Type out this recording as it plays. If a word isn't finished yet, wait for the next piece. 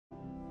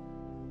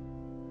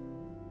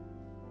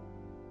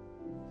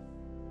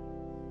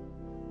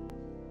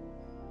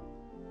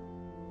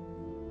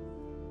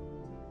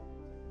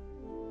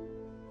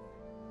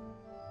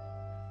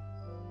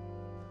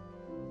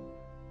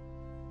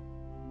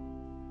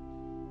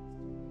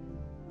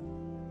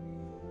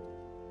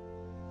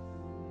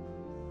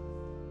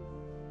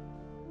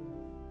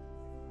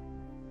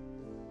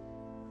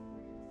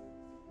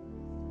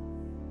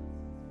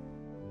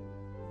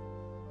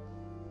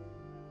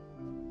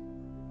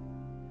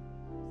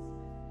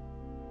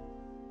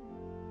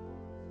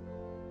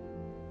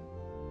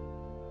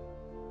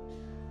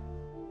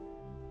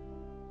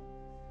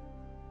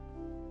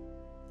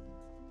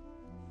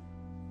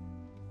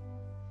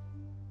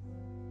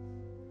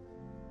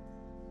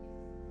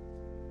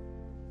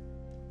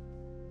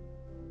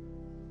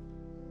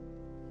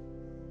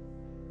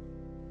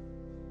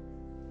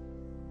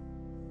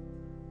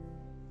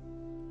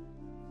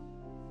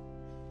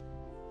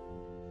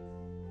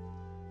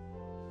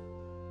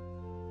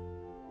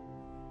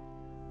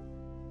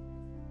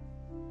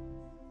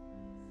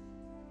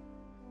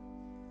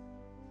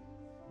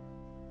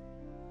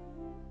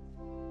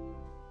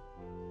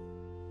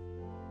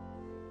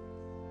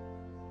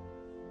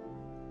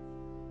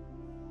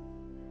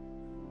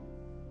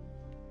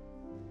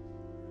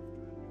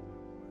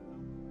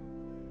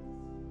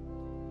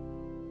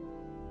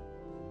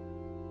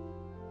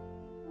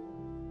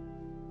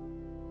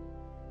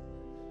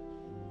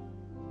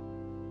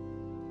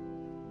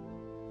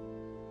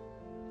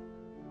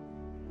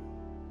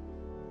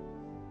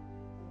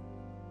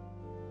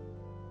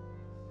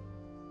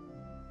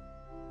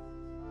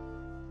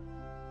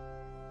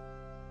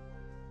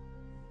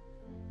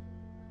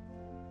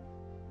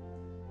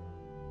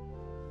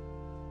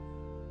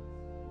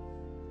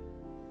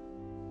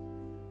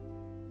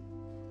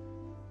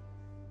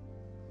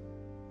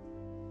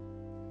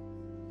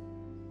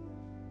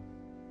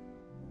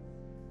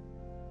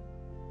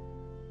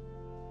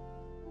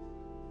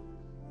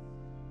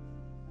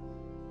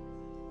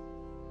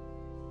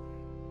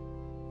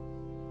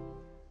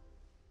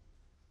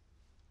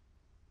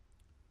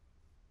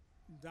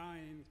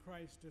dying,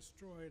 Christ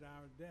destroyed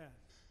our death.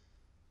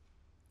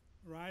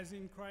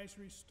 Rising, Christ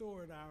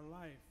restored our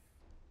life.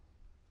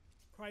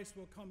 Christ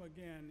will come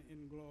again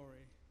in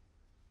glory.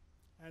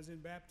 As in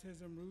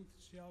baptism, Ruth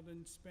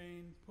Shelton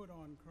Spain put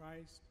on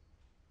Christ,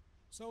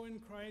 so in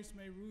Christ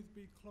may Ruth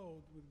be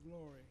clothed with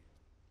glory.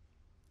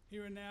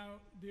 Here and now,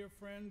 dear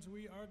friends,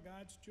 we are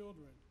God's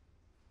children.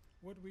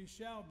 What we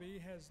shall be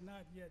has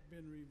not yet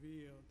been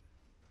revealed.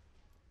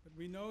 But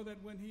we know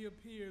that when he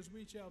appears,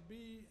 we shall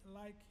be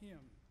like him.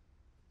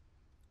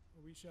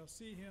 For we shall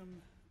see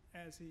him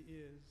as he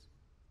is.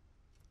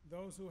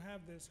 Those who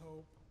have this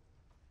hope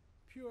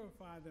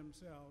purify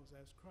themselves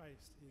as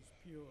Christ is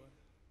pure.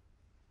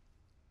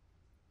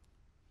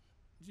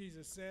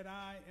 Jesus said,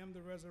 I am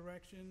the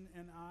resurrection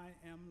and I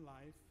am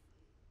life.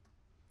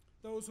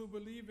 Those who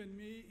believe in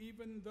me,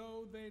 even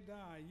though they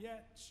die,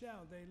 yet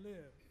shall they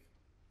live.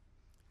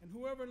 And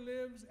whoever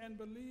lives and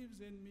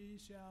believes in me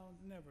shall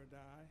never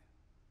die.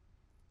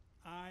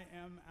 I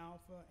am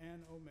Alpha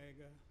and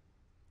Omega,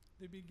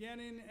 the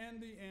beginning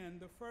and the end,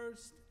 the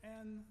first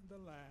and the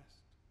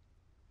last.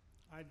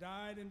 I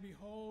died, and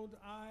behold,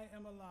 I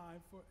am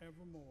alive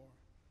forevermore.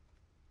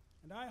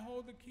 And I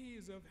hold the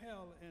keys of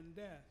hell and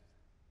death.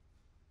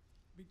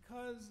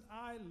 Because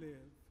I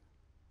live,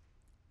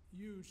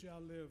 you shall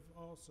live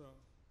also.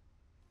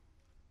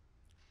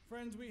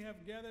 Friends, we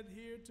have gathered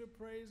here to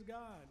praise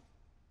God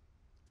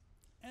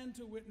and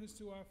to witness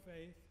to our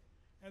faith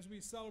as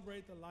we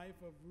celebrate the life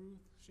of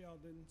Ruth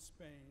Shelton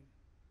Spain.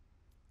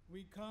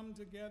 We come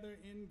together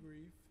in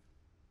grief,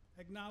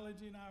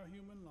 acknowledging our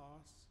human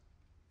loss.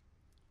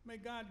 May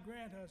God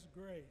grant us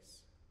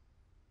grace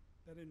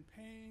that in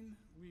pain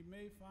we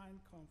may find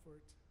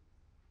comfort,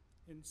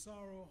 in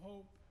sorrow,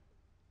 hope,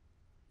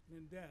 and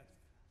in death,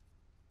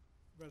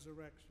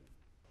 resurrection.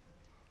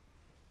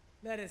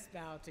 Let us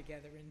bow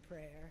together in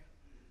prayer.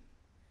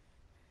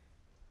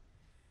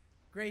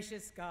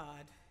 Gracious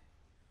God,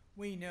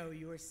 we know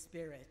your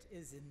Spirit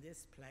is in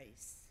this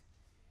place,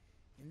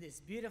 in this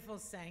beautiful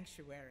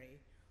sanctuary,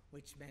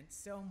 which meant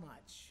so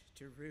much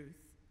to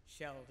Ruth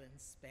Shelton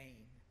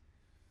Spain.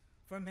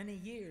 For many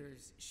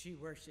years she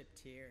worshiped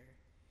here.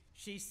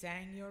 She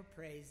sang your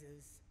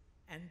praises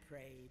and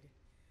prayed.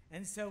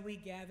 And so we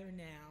gather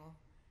now,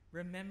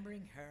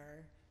 remembering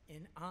her,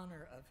 in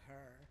honor of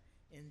her,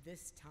 in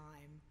this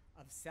time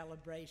of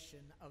celebration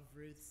of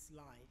Ruth's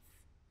life.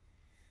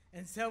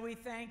 And so we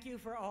thank you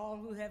for all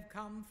who have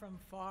come from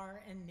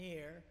far and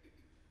near,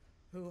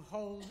 who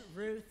hold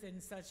Ruth in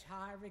such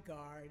high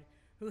regard,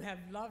 who have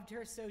loved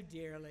her so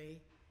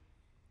dearly,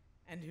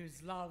 and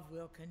whose love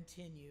will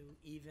continue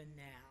even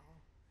now.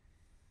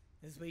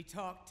 As we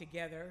talk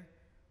together,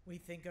 we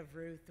think of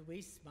Ruth,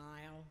 we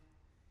smile.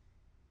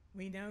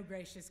 We know,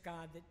 gracious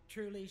God, that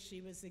truly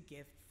she was a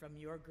gift from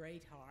your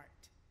great heart.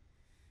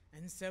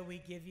 And so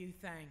we give you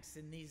thanks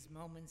in these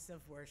moments of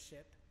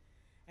worship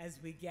as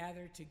we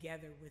gather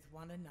together with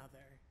one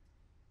another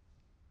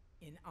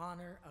in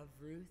honor of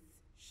Ruth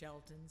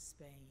Shelton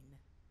Spain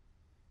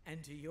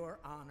and to your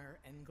honor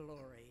and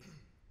glory,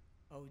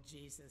 O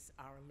Jesus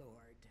our Lord.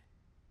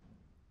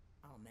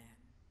 Amen.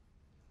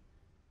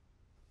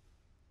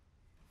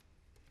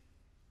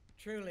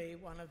 Truly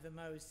one of the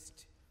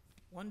most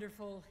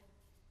wonderful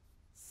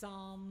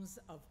psalms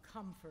of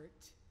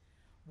comfort,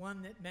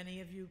 one that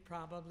many of you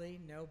probably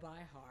know by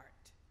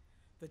heart,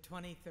 the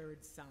 23rd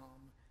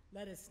Psalm.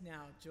 Let us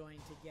now join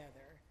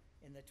together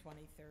in the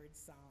 23rd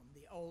Psalm,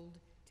 the Old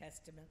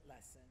Testament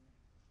lesson.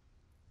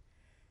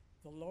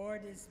 The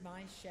Lord is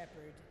my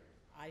shepherd,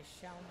 I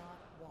shall not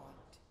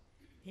want.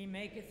 He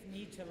maketh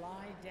me to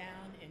lie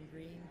down in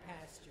green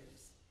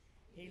pastures.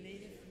 He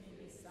leadeth me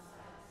beside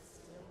the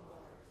still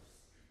waters.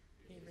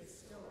 He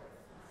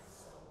restoreth my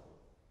soul.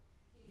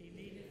 He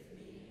leadeth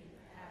me in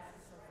the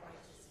paths of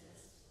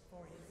righteousness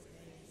for his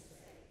name's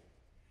sake.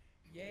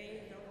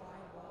 Yea, though I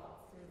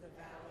walk through the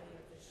valley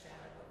of the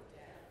shadow of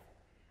death,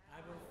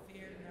 I will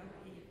fear no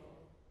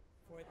evil,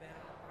 for thou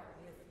art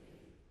with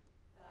me.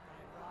 Thy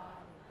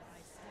rod and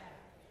thy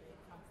staff, they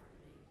comfort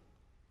me.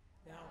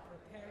 Thou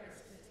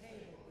preparest the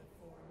table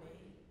before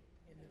me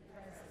in the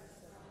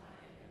presence of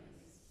my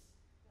enemies.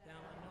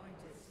 Thou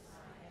anointest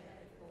my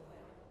head with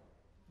oil.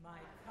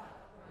 My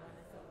cup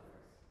runneth over.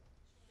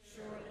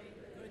 Surely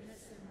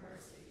goodness and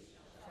mercy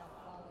shall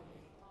follow me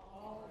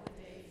all the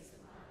days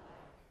of my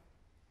life,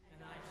 and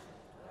I shall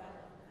dwell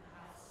in the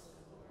house of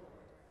the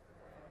Lord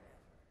forever.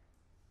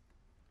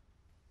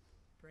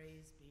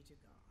 Praise be to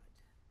God.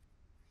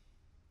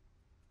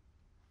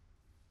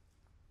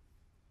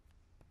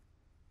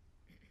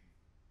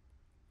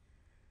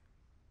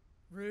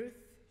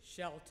 Ruth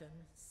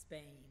Shelton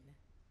Spain,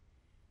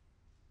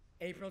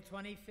 April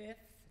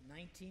 25th,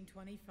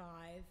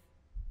 1925,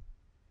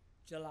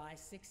 July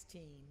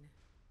 16,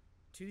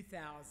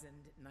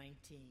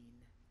 2019.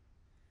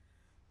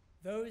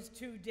 Those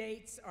two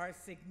dates are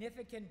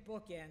significant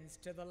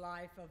bookends to the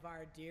life of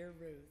our dear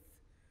Ruth,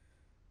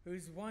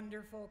 whose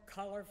wonderful,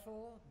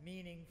 colorful,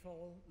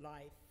 meaningful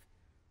life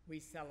we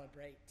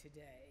celebrate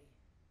today.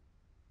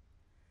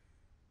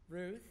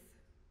 Ruth,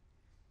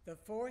 the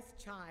fourth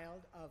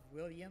child of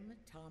William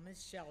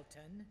Thomas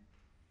Shelton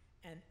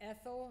and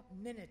Ethel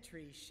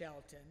Minitry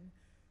Shelton,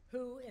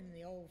 who, in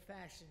the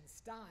old-fashioned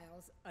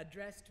styles,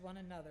 addressed one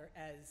another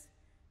as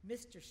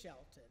Mr.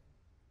 Shelton,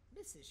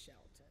 Mrs.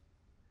 Shelton.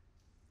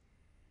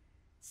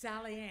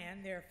 Sally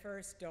Ann, their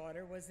first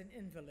daughter, was an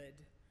invalid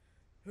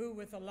who,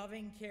 with the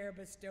loving care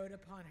bestowed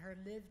upon her,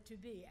 lived to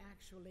be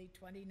actually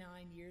 29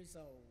 years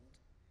old.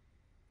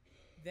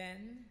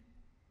 Then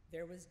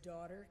there was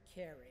daughter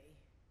Carrie.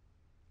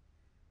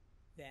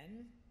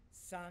 Then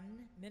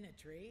son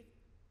Minitry,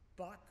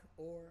 Buck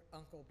or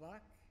Uncle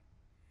Buck,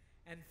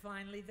 and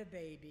finally the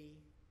baby,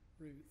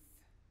 Ruth.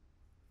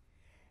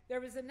 There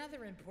was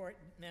another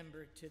important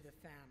member to the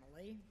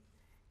family,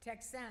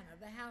 Texana,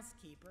 the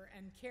housekeeper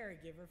and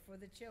caregiver for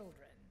the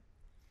children.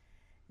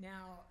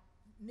 Now,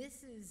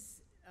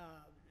 Mrs.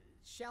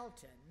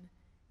 Shelton,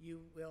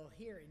 you will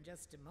hear in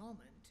just a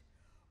moment,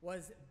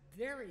 was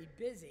very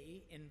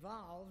busy,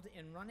 involved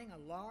in running a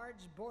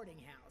large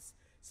boarding house,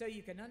 so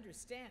you can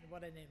understand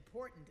what an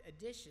important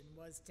addition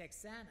was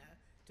Texana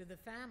to the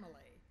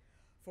family.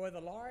 For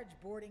the large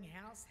boarding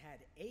house had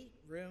 8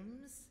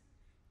 rooms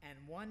and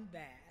 1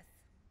 bath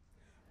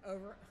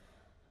over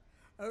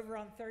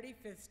on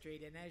 35th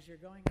Street. And as you're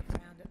going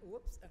around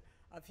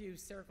a few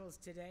circles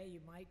today, you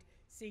might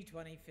see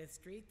 25th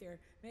Street. There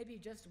may be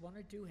just 1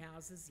 or 2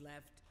 houses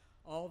left,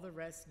 all the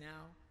rest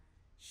now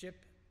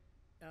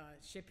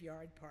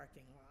shipyard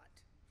parking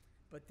lot.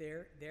 But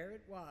there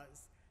it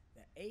was,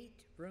 the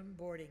 8-room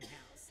boarding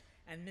house.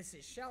 And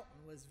Mrs.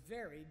 Shelton was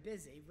very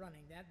busy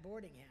running that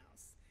boarding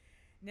house.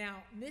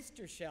 Now,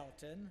 Mr.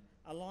 Shelton,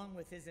 along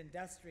with his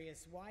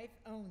industrious wife,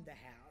 owned the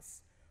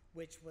house,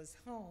 which was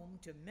home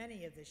to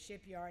many of the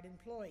shipyard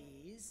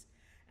employees,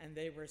 and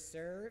they were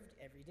served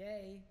every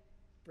day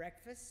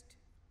breakfast,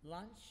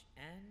 lunch,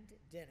 and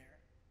dinner.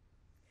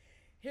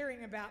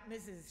 Hearing about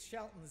Mrs.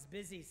 Shelton's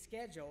busy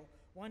schedule,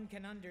 one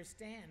can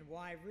understand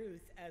why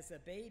Ruth, as a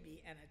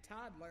baby and a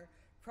toddler,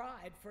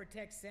 cried for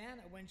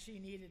Texana when she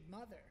needed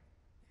mother.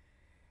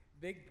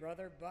 Big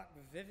brother Buck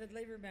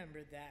vividly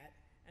remembered that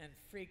and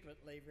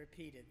frequently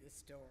repeated the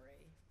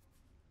story.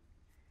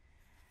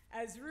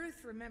 As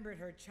Ruth remembered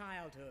her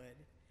childhood,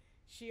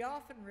 she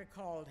often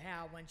recalled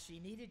how when she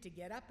needed to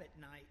get up at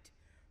night,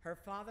 her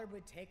father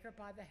would take her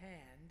by the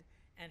hand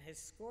and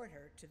escort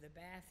her to the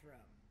bathroom.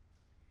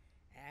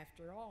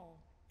 After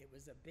all, it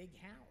was a big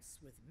house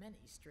with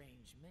many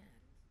strange men.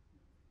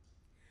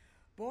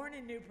 Born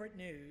in Newport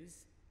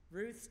News,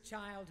 Ruth's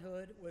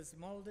childhood was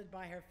molded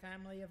by her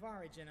family of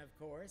origin, of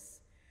course,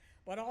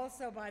 but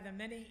also by the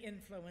many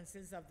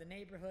influences of the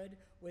neighborhood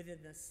within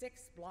the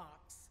 6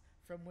 blocks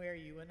from where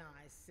you and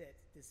I sit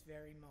this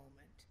very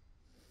moment.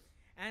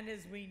 And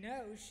as we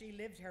know, she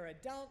lived her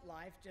adult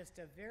life just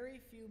a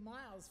very few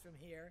miles from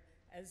here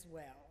as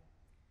well.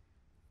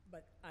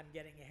 But I'm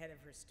getting ahead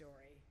of her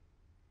story,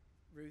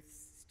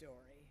 Ruth's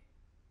story.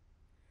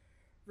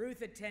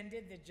 Ruth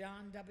attended the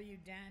John W.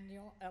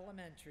 Daniel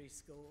Elementary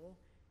School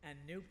and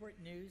Newport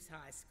News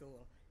High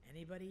School.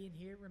 Anybody in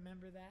here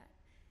remember that?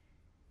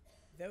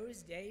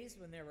 Those days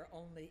when there were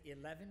only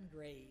 11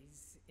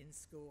 grades in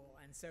school,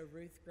 and so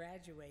Ruth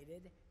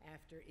graduated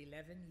after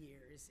 11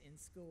 years in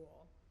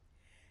school.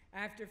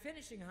 After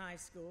finishing high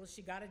school,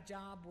 she got a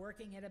job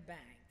working at a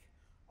bank,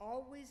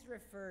 always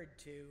referred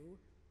to,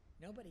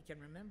 nobody can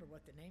remember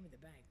what the name of the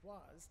bank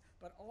was,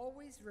 but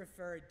always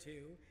referred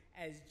to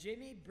as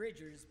Jimmy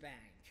Bridger's Bank.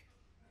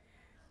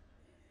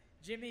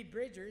 Jimmy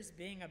Bridgers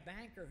being a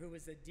banker who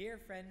was a dear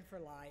friend for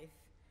life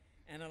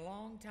and a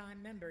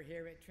longtime member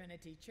here at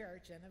Trinity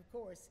Church, and of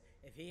course,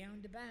 if he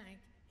owned a bank,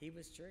 he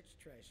was church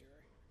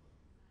treasurer.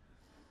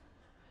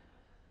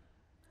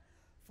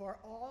 For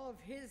all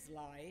of his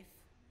life,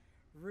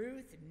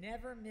 Ruth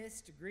never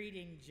missed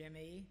greeting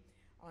Jimmy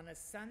on a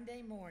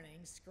Sunday morning,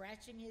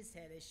 scratching his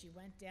head as she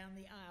went down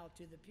the aisle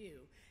to the pew.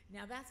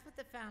 Now, that's what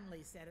the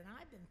family said, and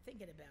I've been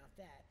thinking about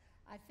that.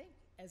 I think,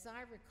 as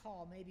I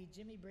recall, maybe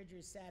Jimmy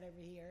Bridgers sat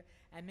over here,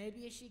 and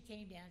maybe as she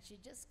came down, she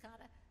just kind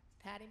of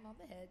pat him on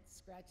the head,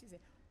 scratch his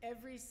head,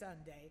 every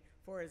Sunday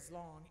for as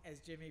long as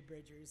Jimmy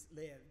Bridgers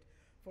lived.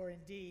 For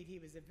indeed, he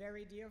was a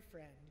very dear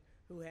friend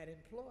who had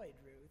employed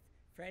Ruth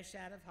fresh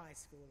out of high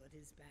school at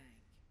his bank.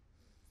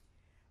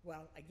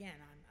 Well, again,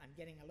 I'm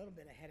getting a little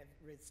bit ahead of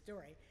Ruth's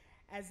story.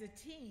 As a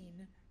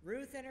teen,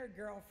 Ruth and her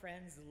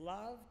girlfriends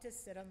loved to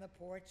sit on the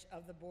porch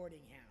of the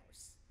boarding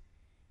house.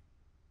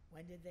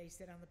 When did they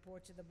sit on the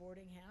porch of the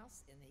boarding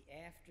house? In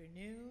the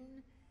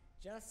afternoon,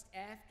 just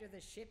after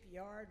the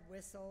shipyard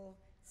whistle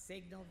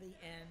signaled the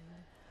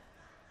end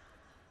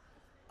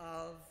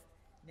of,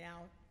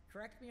 now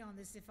correct me on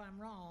this if I'm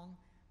wrong,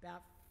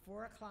 about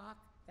 4 o'clock,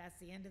 that's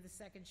the end of the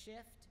second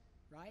shift,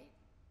 right?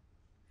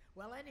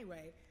 Well,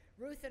 anyway,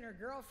 Ruth and her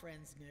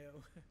girlfriends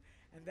knew,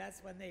 and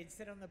that's when they'd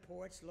sit on the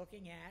porch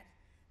looking at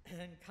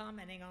and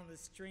commenting on the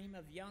stream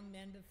of young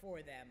men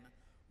before them,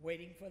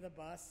 waiting for the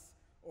bus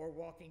or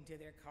walking to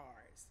their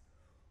cars.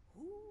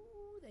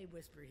 Ooh, they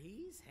whispered,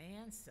 he's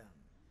handsome.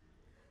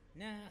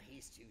 No,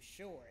 he's too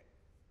short.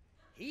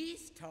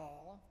 He's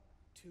tall,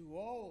 too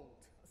old.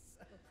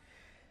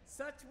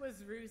 Such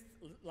was Ruth's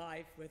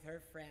life with her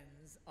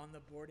friends on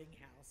the boarding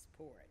house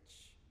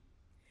porch.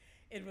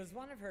 It was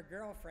one of her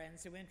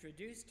girlfriends who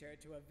introduced her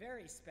to a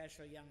very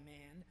special young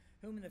man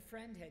whom the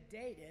friend had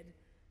dated,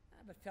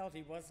 but felt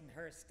he wasn't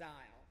her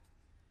style.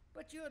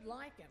 "But you'd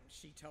like him,"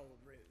 she told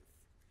Ruth.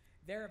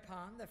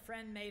 Thereupon, the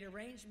friend made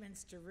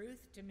arrangements to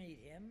Ruth to meet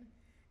him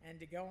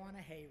and to go on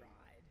a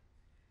hayride.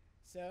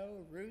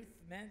 So Ruth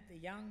met the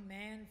young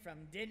man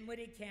from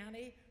Dinwiddie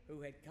County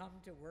who had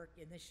come to work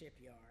in the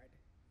shipyard.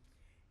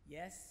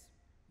 Yes,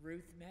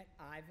 Ruth met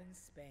Ivan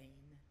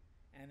Spain,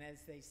 and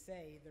as they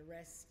say, the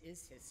rest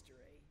is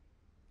history.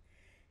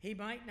 He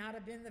might not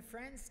have been the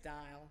friend's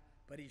style,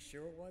 but he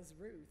sure was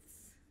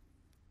Ruth's.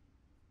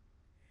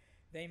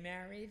 They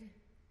married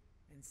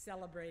and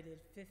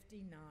celebrated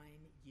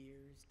 59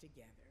 years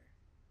together.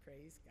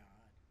 Praise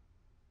God.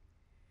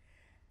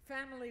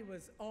 Family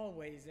was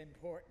always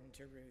important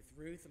to Ruth.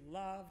 Ruth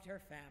loved her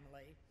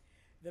family.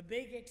 The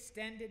big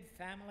extended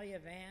family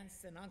of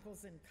aunts and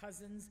uncles and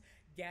cousins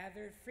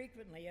gathered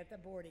frequently at the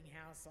boarding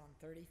house on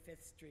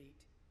 35th Street.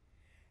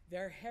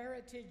 Their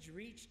heritage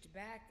reached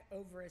back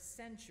over a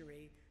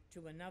century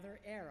to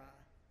another era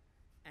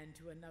and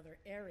to another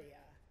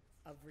area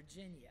of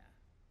Virginia.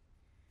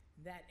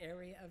 That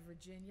area of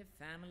Virginia,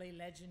 family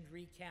legend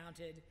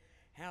recounted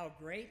how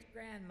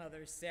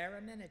great-grandmother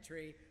Sarah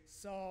Minitry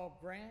saw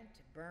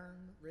Grant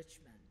burn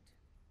Richmond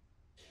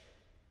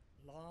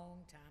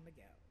long time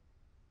ago.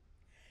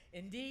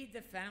 Indeed,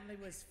 the family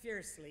was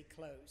fiercely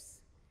close.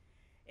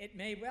 It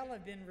may well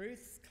have been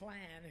Ruth's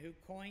clan who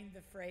coined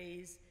the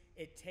phrase,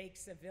 "It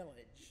takes a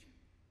village,"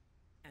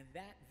 and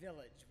that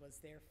village was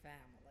their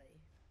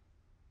family.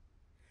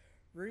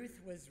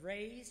 Ruth was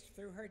raised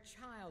through her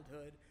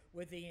childhood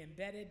with the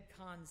embedded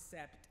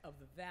concept of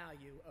the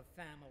value of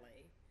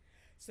family.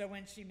 So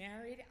when she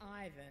married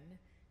Ivan,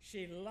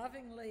 she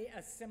lovingly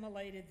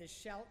assimilated the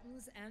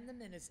Sheltons and the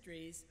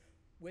ministries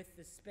with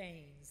the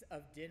Spains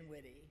of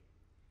Dinwiddie.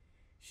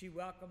 She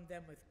welcomed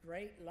them with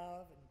great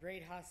love and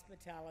great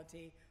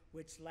hospitality,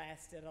 which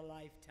lasted a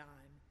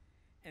lifetime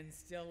and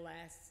still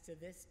lasts to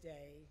this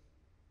day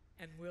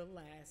and will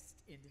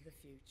last into the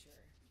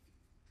future.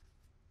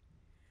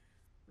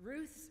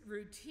 Ruth's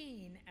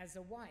routine as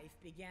a wife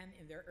began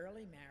in their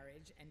early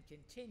marriage and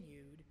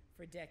continued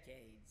for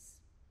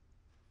decades.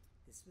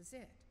 This was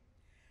it.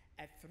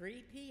 At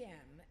 3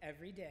 p.m.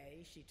 every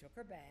day, she took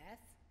her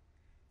bath,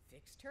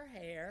 fixed her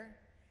hair,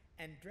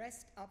 and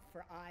dressed up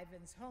for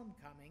Ivan's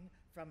homecoming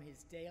from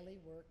his daily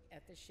work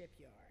at the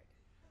shipyard.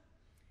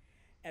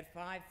 At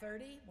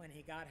 5:30, when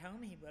he got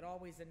home, he would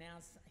always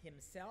announce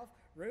himself,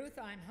 "Ruth,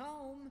 I'm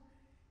home,"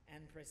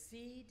 and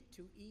proceed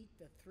to eat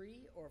the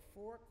 3 or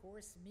 4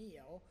 course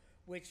meal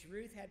which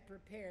Ruth had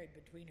prepared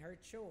between her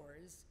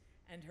chores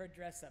and her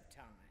dress-up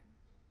time.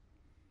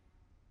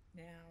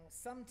 Now,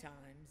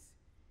 sometimes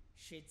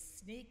she'd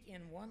sneak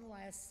in one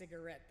last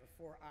cigarette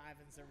before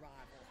Ivan's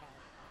arrival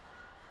home.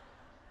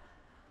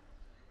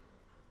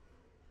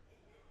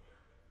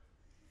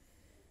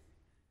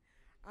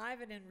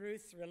 Ivan and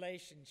Ruth's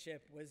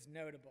relationship was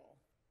notable.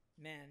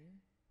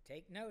 Men,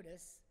 take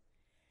notice.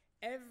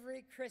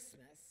 Every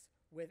Christmas,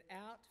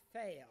 without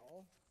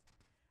fail,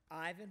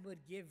 Ivan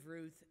would give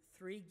Ruth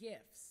 3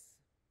 gifts: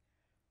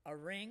 a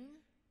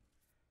ring,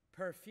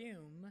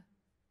 perfume,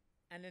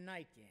 and a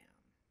nightgown.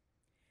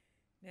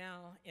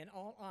 Now, in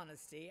all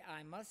honesty,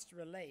 I must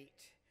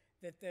relate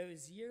that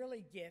those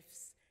yearly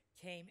gifts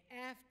came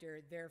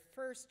after their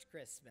first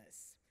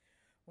Christmas,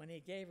 when he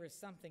gave her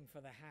something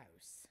for the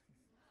house.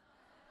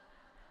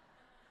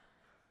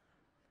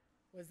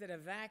 Was it a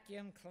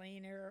vacuum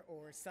cleaner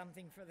or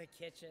something for the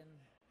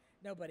kitchen?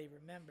 Nobody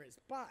remembers.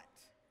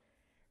 But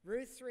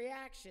Ruth's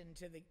reaction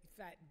to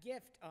that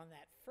gift on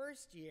that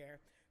first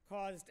year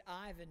caused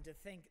Ivan to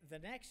think the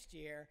next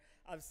year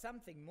of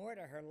something more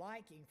to her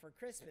liking for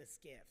Christmas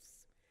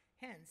gifts.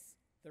 Hence,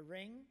 the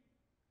ring,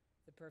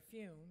 the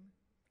perfume,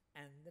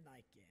 and the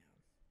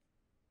nightgown.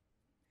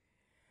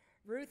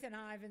 Ruth and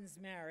Ivan's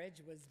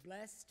marriage was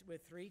blessed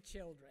with 3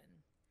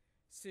 children: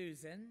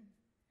 Susan,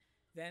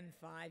 then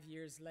 5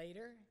 years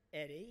later,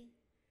 Eddie,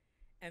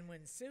 and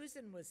when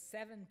Susan was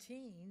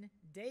 17,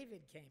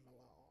 David came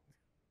along.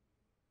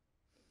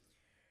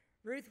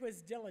 Ruth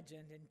was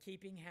diligent in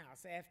keeping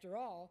house. After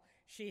all,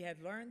 she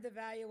had learned the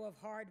value of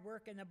hard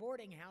work in the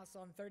boarding house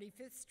on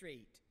 35th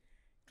Street.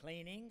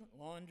 Cleaning,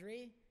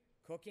 laundry,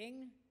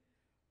 cooking.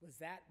 Was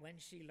that when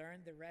she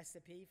learned the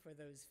recipe for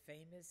those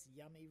famous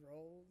yummy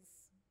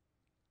rolls?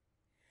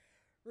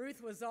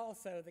 Ruth was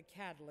also the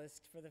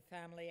catalyst for the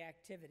family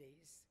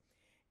activities.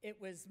 It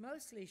was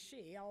mostly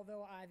she,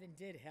 although Ivan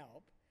did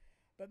help,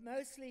 but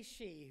mostly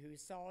she who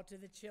saw to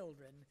the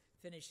children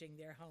finishing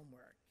their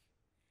homework.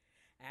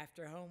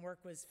 After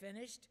homework was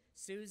finished,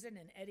 Susan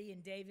and Eddie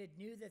and David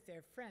knew that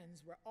their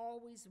friends were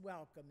always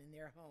welcome in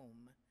their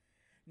home.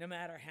 No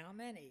matter how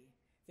many,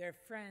 their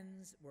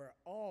friends were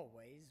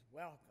always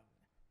welcome.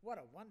 What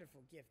a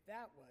wonderful gift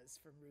that was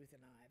from Ruth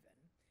and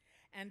Ivan.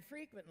 And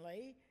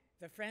frequently,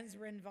 the friends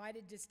were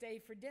invited to stay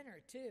for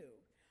dinner,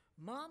 too.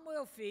 "Mom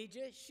will feed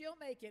you. She'll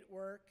make it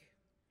work."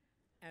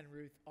 and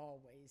Ruth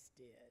always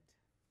did.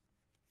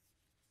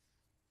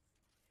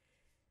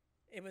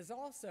 It was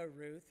also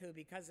Ruth who,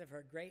 because of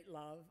her great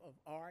love of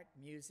art,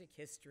 music,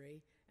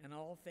 history, and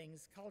all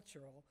things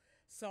cultural,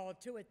 saw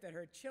to it that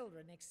her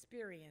children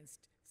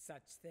experienced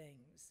such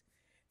things.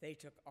 They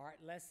took art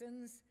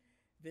lessons,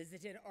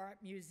 visited art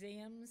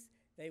museums,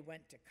 they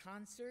went to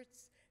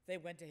concerts, they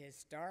went to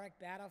historic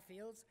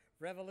battlefields,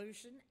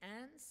 Revolution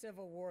and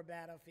Civil War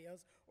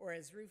battlefields, or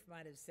as Ruth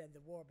might have said, the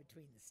war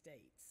between the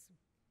states.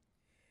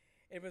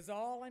 It was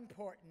all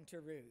important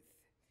to Ruth.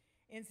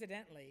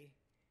 Incidentally,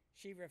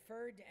 she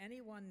referred to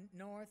anyone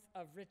north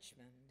of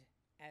Richmond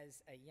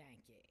as a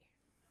Yankee.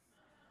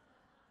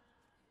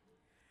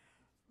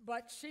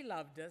 But she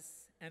loved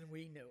us, and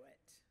we knew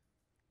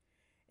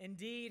it.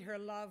 Indeed, her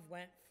love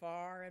went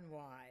far and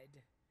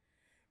wide.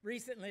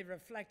 Recently,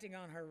 reflecting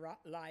on her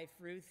life,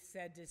 Ruth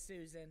said to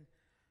Susan,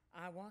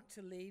 "I want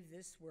to leave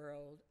this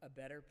world a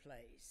better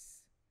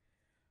place."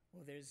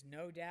 Well, there's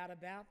no doubt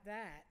about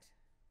that.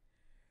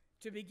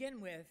 To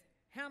begin with,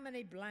 how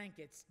many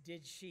blankets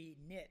did she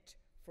knit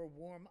for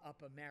Warm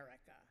Up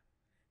America?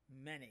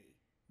 Many,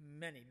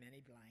 many,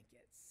 many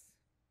blankets.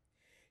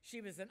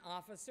 She was an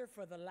officer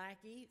for the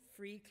Lackey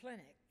Free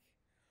Clinic,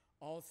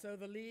 also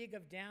the League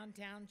of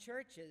Downtown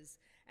Churches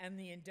and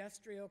the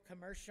Industrial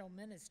Commercial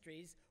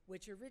Ministries,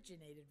 which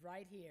originated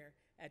right here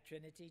at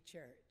Trinity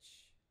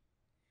Church.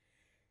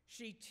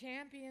 She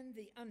championed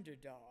the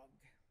underdog,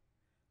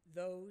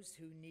 those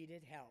who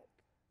needed help.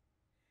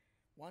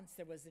 Once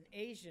there was an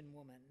Asian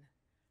woman,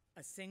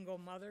 a single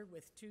mother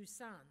with 2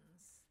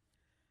 sons.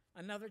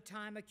 Another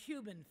time, a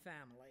Cuban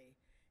family.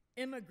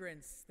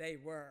 Immigrants they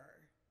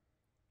were.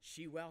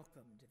 She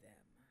welcomed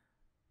them.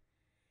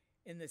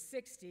 In the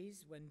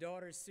 60s, when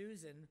daughter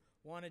Susan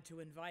wanted to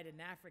invite an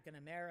African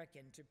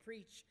American to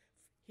preach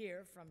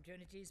here from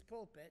Trinity's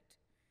pulpit,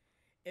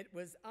 it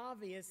was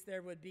obvious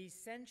there would be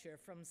censure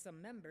from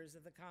some members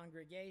of the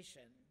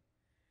congregation.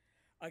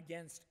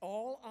 Against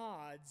all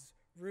odds,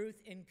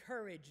 Ruth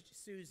encouraged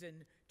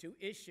Susan to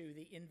issue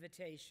the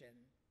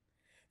invitation.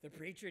 The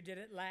preacher did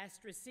at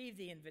last receive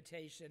the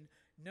invitation,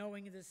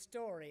 knowing the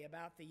story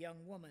about the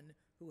young woman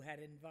who had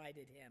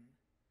invited him.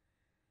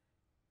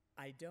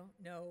 I don't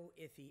know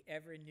if he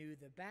ever knew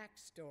the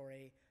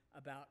backstory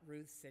about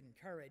Ruth's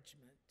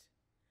encouragement,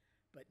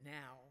 but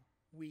now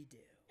we do.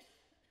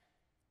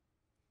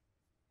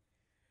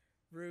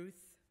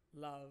 Ruth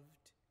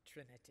loved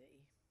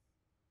Trinity.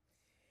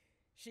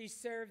 She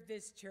served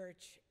this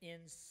church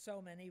in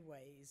so many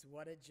ways.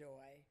 What a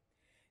joy.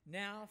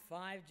 Now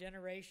 5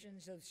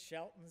 generations of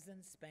Sheltons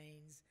and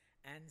Spains,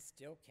 and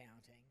still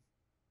counting.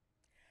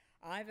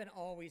 Ivan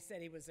always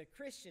said he was a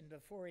Christian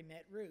before he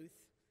met Ruth.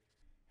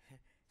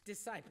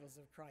 Disciples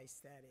of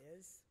Christ, that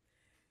is.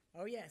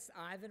 Oh yes,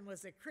 Ivan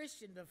was a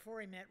Christian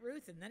before he met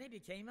Ruth, and then he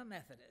became a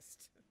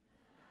Methodist.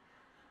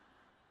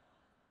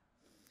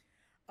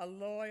 A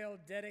loyal,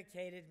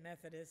 dedicated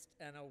Methodist,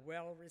 and a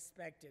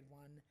well-respected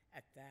one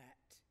at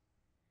that.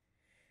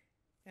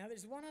 Now,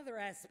 there's one other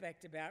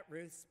aspect about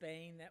Ruth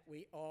Spain that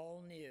we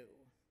all knew.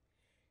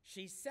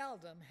 She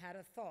seldom had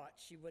a thought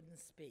she wouldn't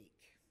speak.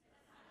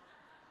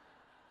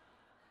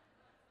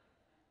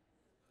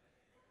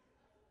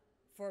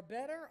 For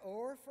better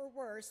or for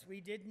worse,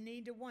 we didn't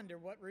need to wonder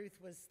what Ruth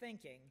was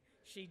thinking.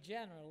 She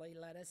generally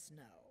let us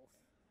know.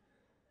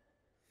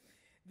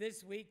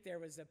 This week, there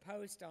was a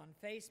post on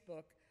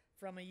Facebook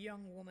from a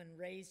young woman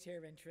raised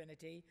here in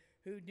Trinity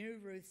who knew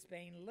Ruth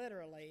Spain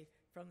literally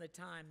from the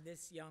time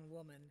this young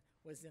woman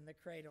was in the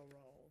cradle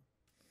roll.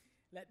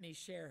 Let me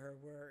share her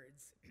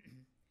words.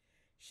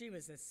 She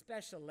was a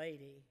special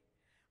lady.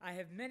 I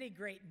have many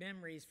great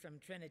memories from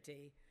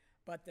Trinity,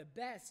 but the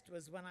best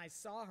was when I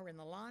saw her in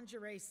the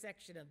lingerie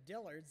section of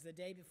Dillard's the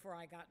day before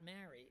I got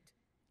married.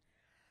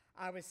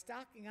 I was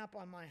stocking up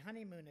on my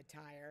honeymoon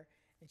attire,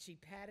 and she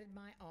patted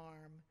my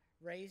arm,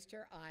 raised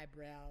her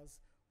eyebrows,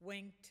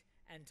 winked,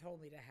 and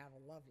told me to have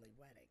a lovely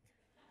wedding.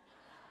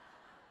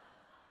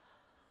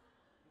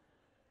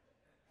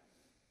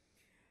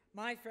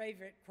 My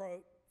favorite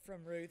quote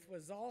from Ruth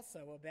was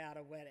also about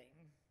a wedding.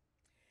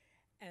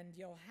 And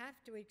you'll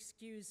have to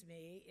excuse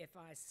me if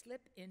I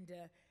slip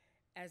into,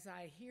 as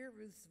I hear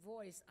Ruth's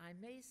voice, I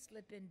may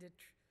slip into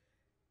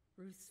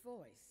Ruth's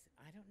voice.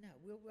 I don't know.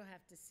 We'll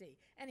have to see.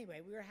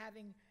 Anyway, we were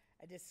having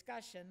a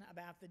discussion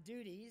about the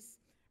duties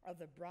of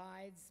the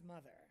bride's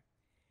mother.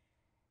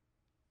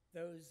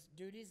 Those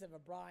duties of a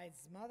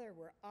bride's mother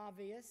were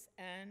obvious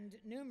and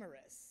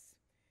numerous.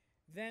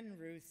 Then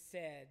Ruth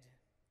said,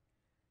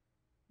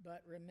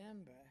 "But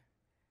remember,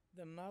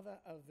 the mother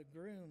of the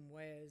groom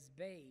wears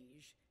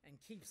beige and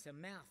keeps her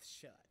mouth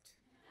shut."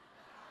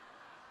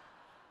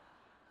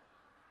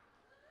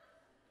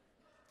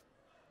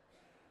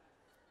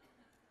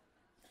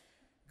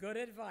 Good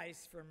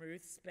advice from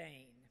Ruth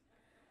Spain,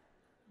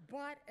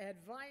 but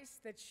advice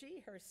that she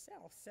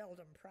herself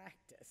seldom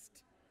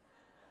practiced.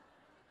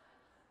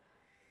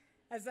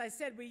 As I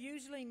said, we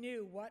usually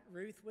knew what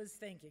Ruth was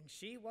thinking.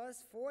 She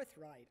was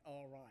forthright,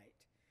 all right.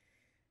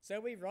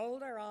 So we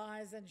rolled our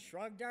eyes and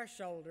shrugged our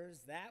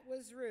shoulders. That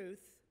was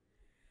Ruth.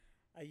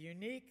 a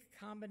unique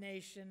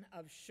combination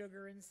of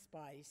sugar and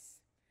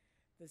spice,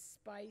 the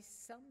spice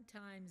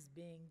sometimes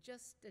being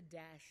just a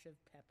dash of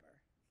pepper.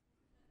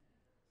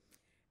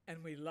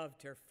 And we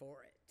loved her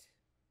for it.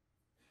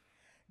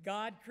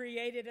 God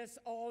created us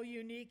all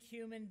unique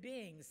human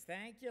beings.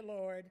 Thank you,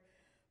 Lord.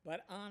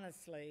 But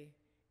honestly,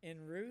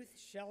 in Ruth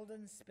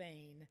Shelton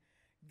Spain,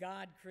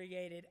 God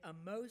created a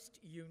most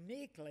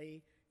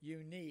uniquely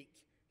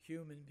unique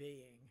human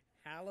being.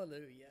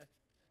 Hallelujah.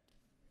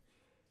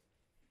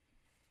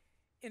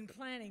 In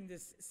planning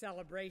this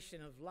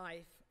celebration of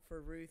life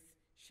for Ruth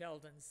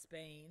Shelton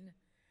Spain,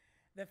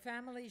 the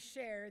family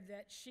shared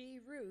that she,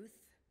 Ruth,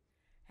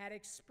 had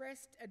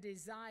expressed a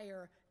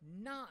desire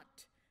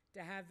not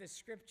to have the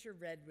scripture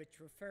read which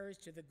refers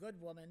to the good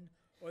woman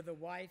or the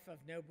wife of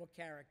noble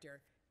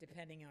character,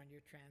 depending on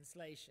your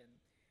translation.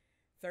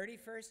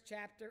 31st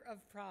chapter of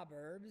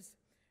Proverbs,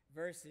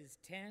 verses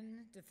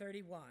 10 to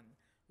 31.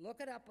 Look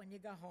it up when you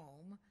go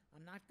home.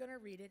 I'm not going to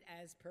read it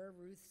as per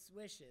Ruth's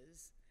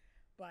wishes,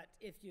 but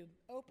if you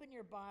open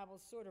your Bible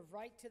sort of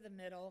right to the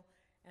middle,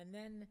 and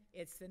then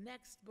it's the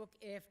next book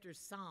after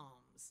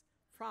Psalms,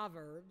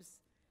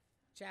 Proverbs,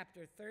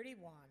 chapter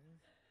 31,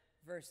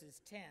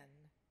 verses 10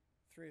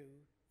 through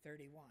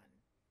 31.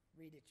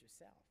 Read it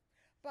yourself.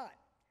 But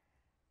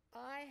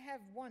I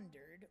have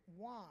wondered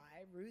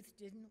why Ruth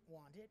didn't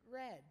want it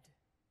read.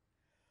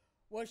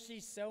 Was she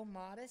so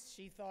modest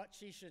she thought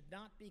she should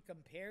not be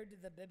compared to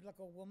the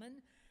biblical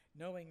woman?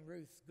 Knowing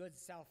Ruth's good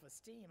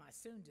self-esteem, I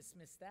soon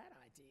dismissed that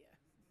idea.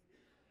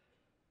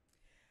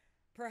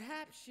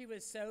 Perhaps she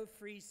was so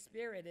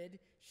free-spirited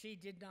she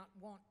did not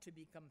want to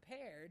be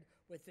compared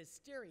with the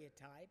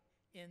stereotype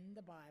in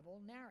the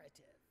Bible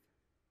narrative.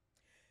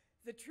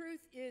 The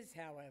truth is,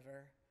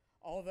 however,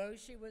 although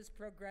she was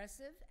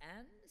progressive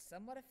and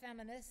somewhat a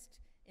feminist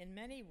in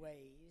many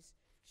ways,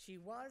 she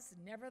was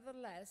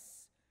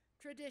nevertheless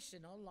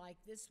traditional like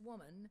this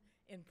woman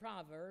in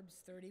Proverbs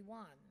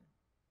 31.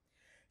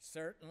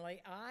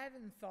 Certainly,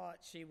 Ivan thought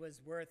she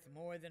was worth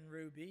more than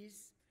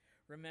rubies.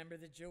 Remember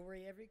the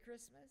jewelry every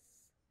Christmas?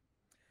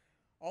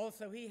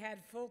 Also, he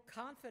had full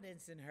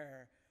confidence in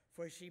her,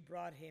 for she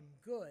brought him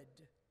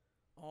good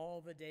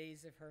all the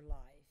days of her life.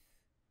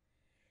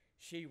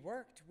 She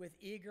worked with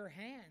eager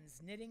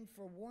hands, knitting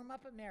for Warm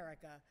Up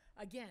America.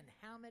 Again,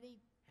 how many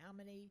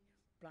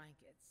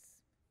blankets?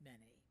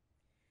 Many.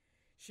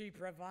 She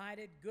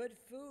provided good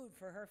food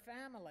for her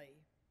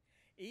family.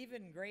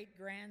 Even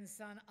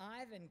great-grandson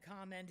Ivan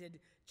commented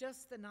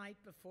just the night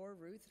before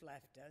Ruth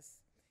left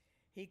us.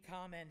 He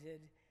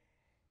commented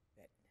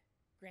that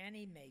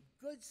Granny made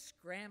good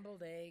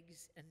scrambled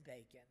eggs and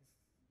bacon.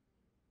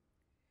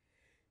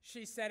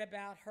 She set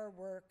about her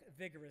work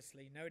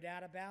vigorously, no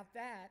doubt about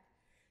that.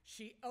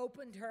 She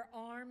opened her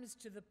arms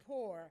to the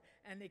poor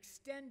and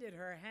extended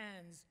her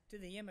hands to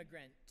the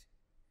immigrant.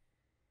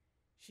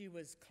 She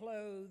was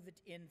clothed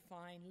in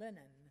fine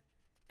linen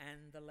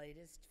and the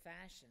latest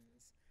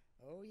fashions.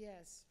 Oh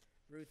yes,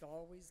 Ruth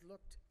always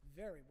looked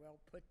very well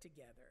put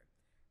together,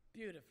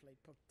 beautifully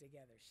put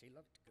together. She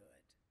looked good.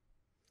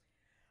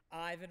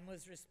 Ivan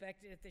was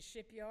respected at the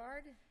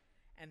shipyard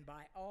and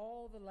by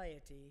all the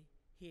laity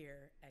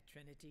here at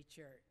Trinity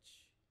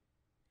Church.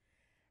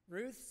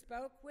 Ruth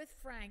spoke with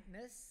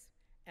frankness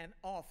and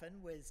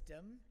often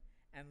wisdom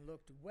and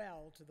looked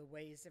well to the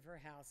ways of her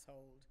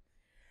household.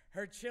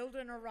 Her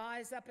children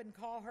arise up and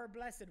call her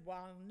blessed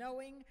while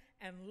knowing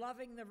and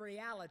loving the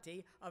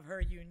reality of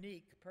her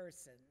unique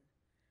person.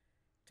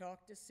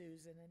 Talk to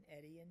Susan and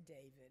Eddie and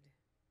David.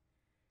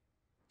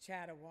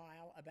 Chat a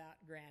while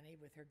about Granny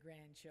with her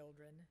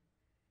grandchildren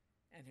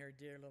and her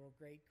dear little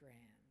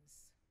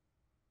great-grands.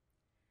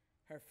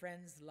 Her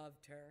friends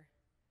loved her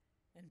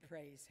and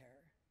praised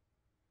her.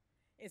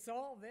 It's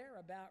all there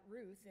about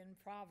Ruth in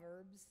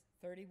Proverbs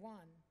 31,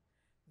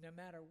 no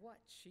matter what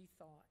she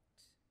thought.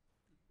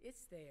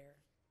 It's there.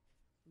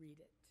 Read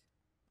it.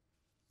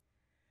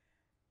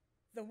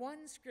 The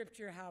one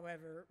scripture,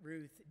 however,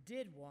 Ruth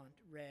did want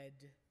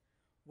read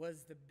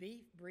was the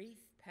brief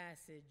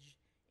passage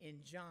in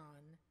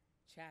John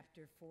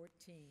chapter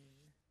 14,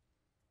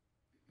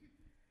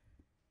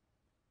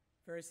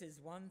 verses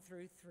 1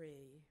 through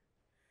 3.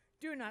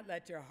 Do not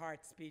let your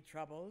hearts be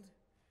troubled.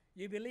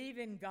 You believe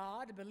in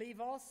God,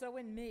 believe also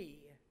in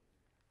me.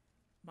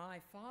 My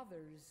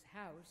Father's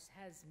house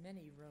has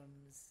many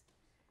rooms.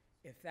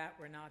 If that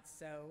were not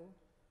so,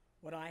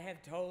 would I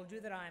have told you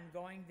that I am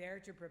going there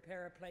to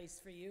prepare a place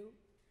for you?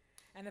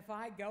 And if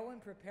I go and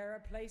prepare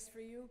a place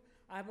for you,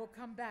 I will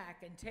come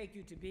back and take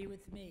you to be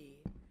with me,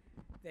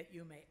 that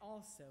you may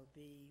also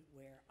be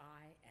where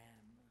I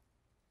am.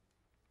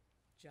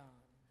 John,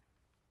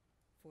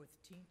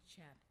 14th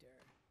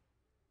chapter,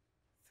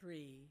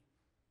 3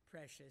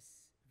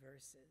 precious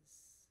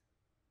verses.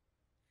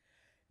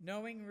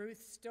 Knowing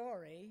Ruth's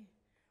story,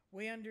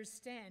 we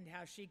understand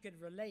how she could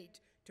relate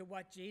to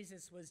what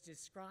Jesus was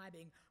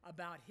describing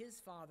about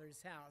his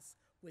Father's house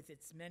with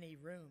its many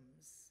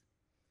rooms.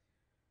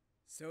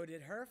 So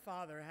did her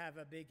father have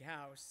a big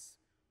house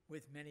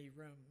with many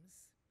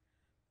rooms,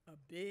 a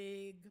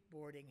big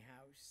boarding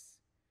house.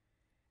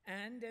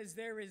 And as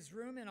there is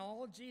room in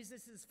all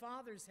Jesus'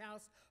 Father's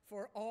house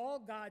for all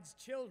God's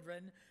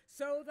children,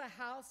 so the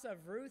house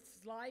of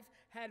Ruth's life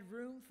had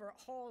room for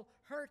all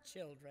her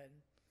children,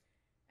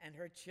 and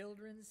her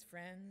children's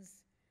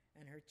friends,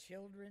 and her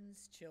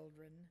children's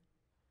children.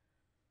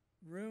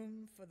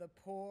 Room for the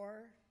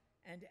poor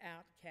and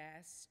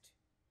outcast.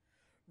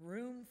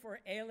 Room for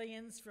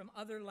aliens from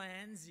other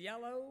lands,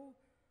 yellow,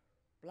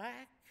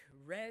 black,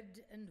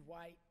 red, and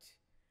white,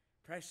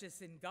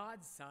 precious in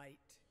God's sight,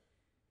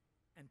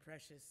 and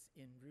precious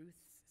in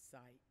Ruth's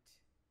sight.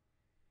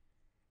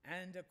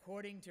 And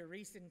according to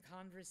recent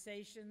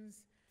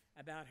conversations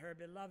about her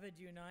beloved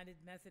United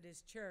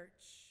Methodist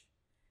Church,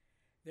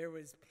 there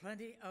was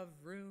plenty of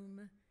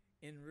room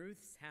in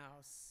Ruth's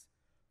house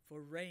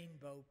for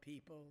rainbow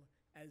people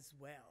as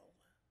well.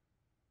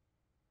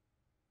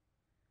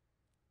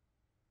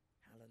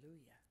 Hallelujah.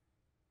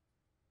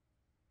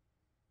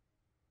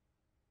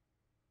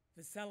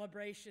 The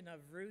celebration of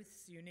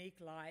Ruth's unique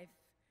life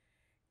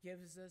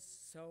gives us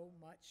so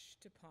much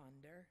to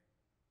ponder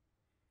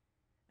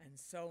and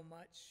so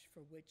much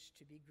for which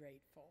to be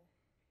grateful.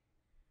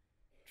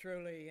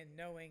 Truly, in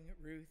knowing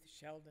Ruth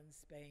Shelton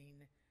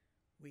Spain,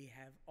 we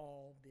have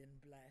all been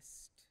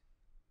blessed.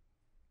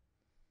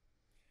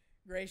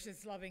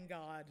 Gracious, loving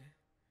God,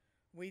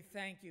 we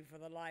thank you for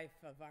the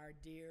life of our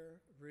dear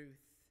Ruth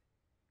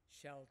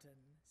Shelton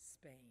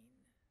Spain.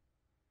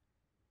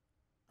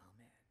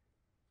 Amen.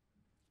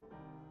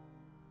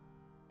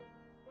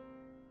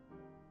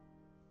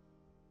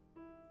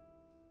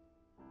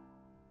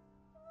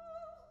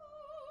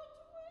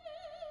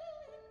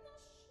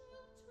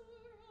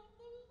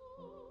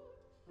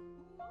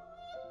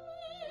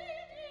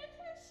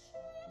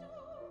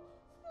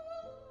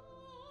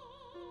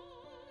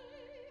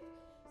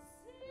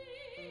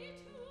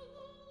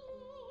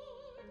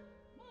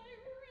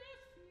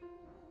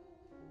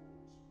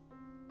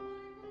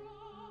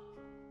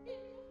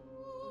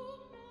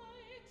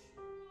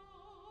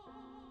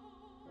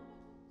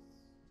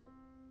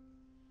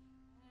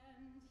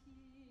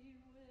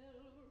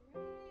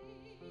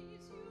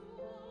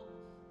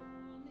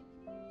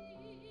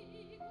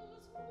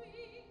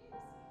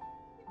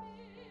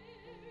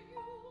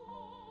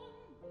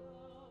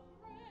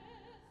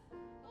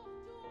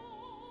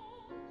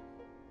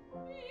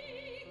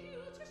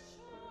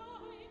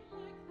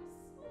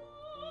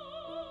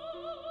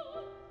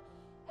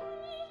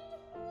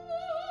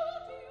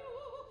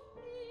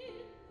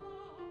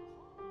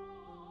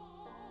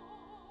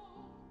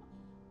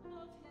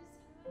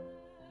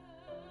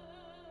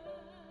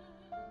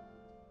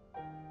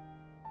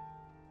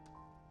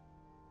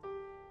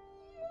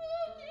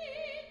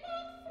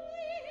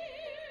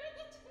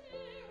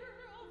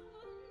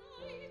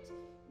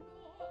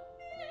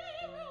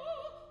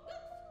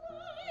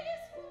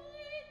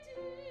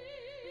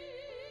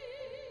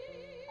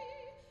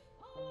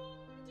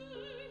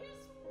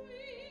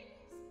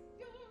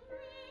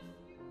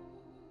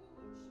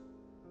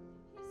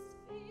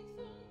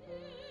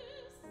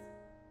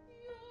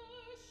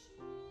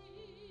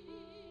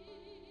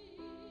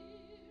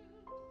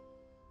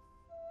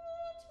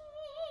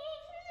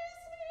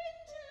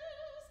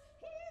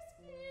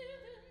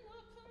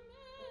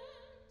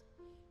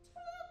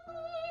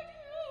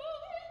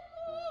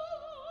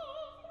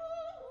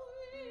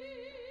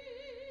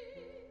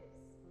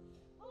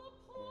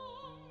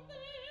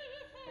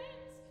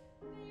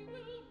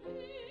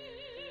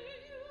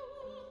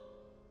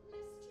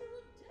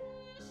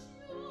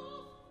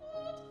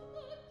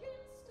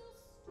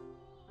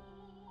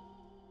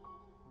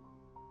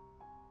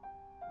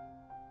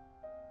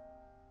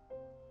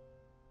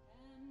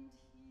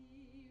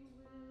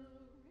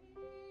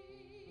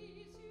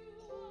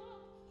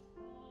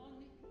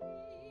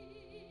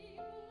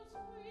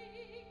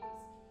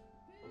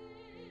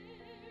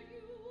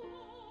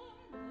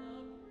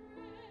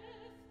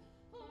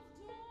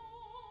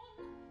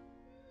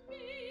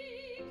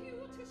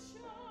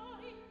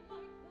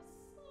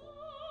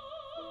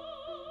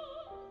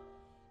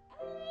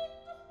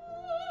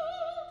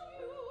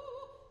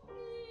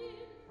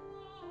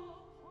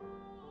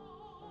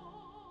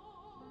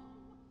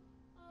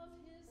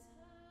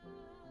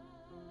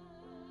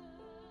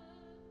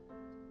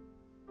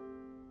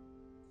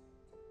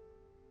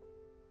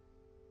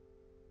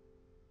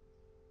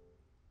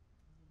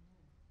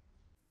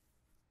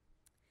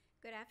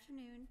 Good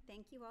afternoon.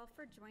 Thank you all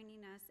for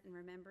joining us in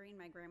remembering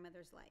my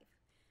grandmother's life.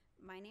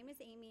 My name is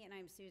Amy, and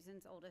I'm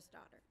Susan's oldest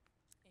daughter.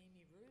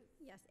 Amy Ruth.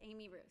 Yes,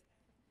 Amy Ruth.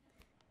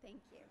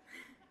 Thank you.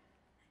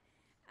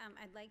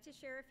 I'd like to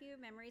share a few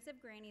memories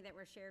of Granny that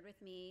were shared with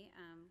me,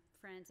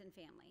 friends and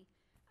family.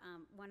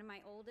 One of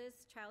my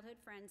oldest childhood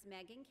friends,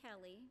 Megan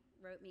Kelly,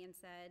 wrote me and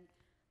said,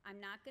 "I'm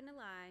not gonna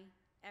lie,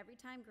 every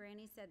time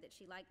Granny said that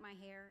she liked my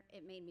hair,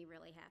 it made me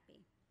really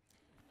happy."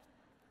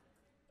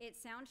 It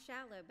sounds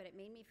shallow, but it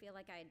made me feel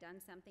like I had done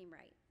something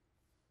right.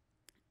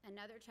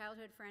 Another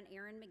childhood friend,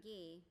 Erin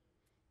McGee,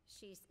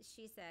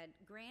 she said,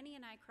 "Granny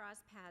and I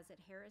crossed paths at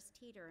Harris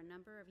Teeter a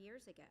number of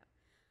years ago.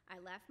 I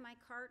left my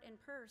cart and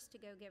purse to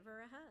go give her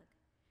a hug.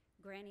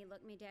 Granny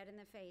looked me dead in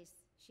the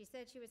face. She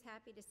said she was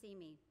happy to see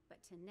me,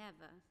 but to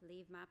never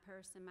leave my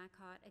purse in my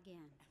cart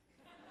again.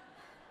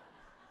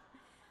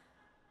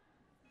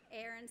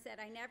 Aaron said,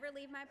 I never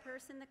leave my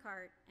purse in the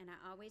cart, and I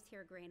always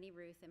hear Granny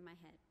Ruth in my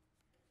head.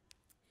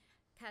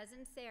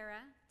 Cousin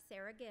Sarah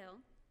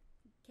Gill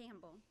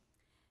Campbell,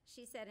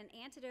 she said, an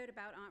antidote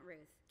about Aunt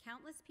Ruth.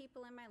 Countless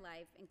people in my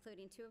life,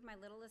 including two of my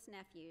littlest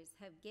nephews,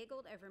 have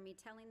giggled over me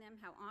telling them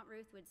how Aunt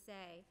Ruth would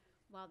say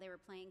while they were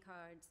playing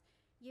cards,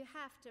 you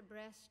have to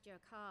breast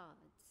your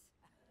cards,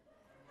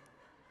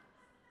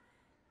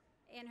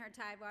 in her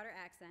Tidewater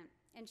accent.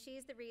 And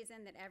she's the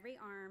reason that every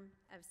arm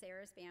of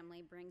Sarah's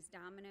family brings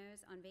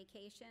dominoes on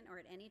vacation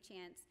or at any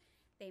chance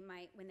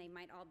when they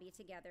might all be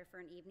together for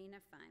an evening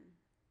of fun.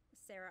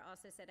 Sarah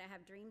also said, I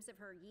have dreams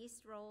of her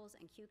yeast rolls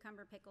and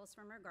cucumber pickles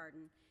from her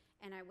garden,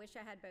 and I wish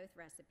I had both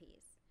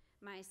recipes.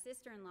 My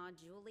sister-in-law,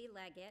 Julie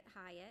Leggett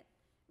Hyatt,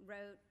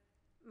 wrote,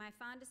 my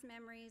fondest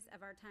memories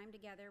of our time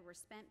together were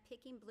spent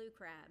picking blue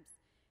crabs.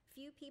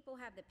 Few people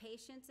have the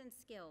patience and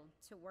skill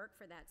to work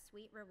for that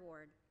sweet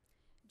reward.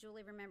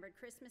 Julie remembered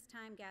Christmas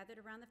time gathered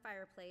around the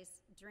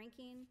fireplace,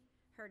 drinking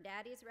her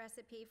daddy's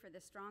recipe for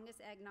the strongest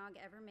eggnog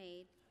ever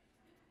made,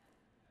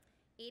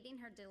 eating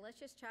her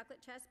delicious chocolate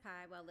chess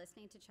pie while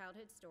listening to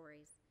childhood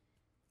stories.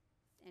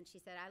 And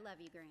she said, I love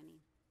you, Granny.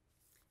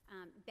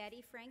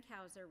 Betty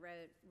Frankhauser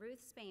wrote,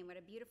 Ruth Spain, what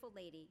a beautiful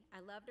lady.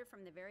 I loved her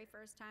from the very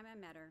first time I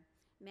met her,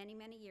 many,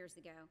 many years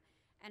ago.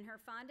 And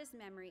her fondest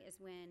memory is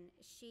when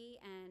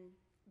she and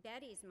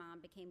Betty's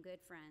mom became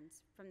good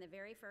friends from the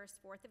very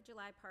first 4th of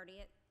July party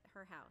at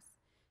her house.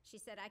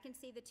 She said, I can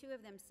see the two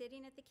of them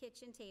sitting at the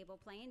kitchen table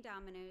playing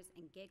dominoes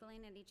and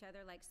giggling at each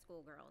other like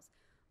schoolgirls,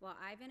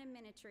 while Ivan and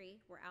Minitry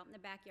were out in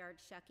the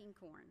backyard shucking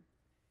corn.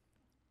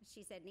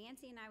 She said,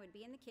 Nancy and I would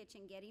be in the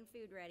kitchen getting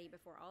food ready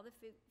before all the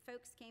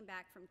folks came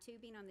back from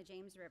tubing on the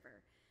James River.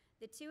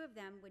 The two of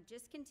them would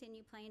just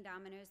continue playing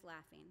dominoes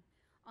laughing.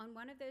 On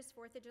one of those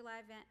 4th of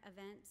July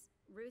events,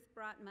 Ruth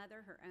brought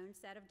Mother her own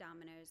set of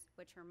dominoes,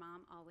 which her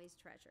mom always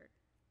treasured.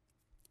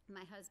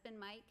 My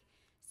husband, Mike,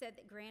 said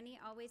that Granny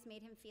always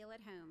made him feel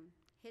at home.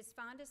 His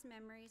fondest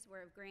memories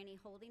were of Granny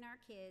holding our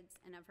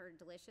kids and of her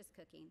delicious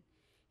cooking.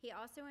 He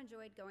also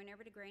enjoyed going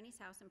over to Granny's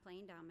house and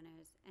playing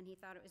dominoes, and he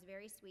thought it was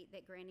very sweet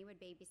that Granny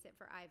would babysit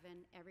for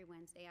Ivan every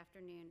Wednesday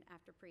afternoon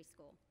after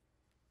preschool.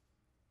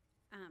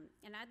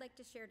 And I'd like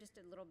to share just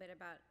a little bit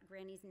about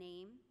Granny's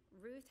name.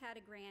 Ruth had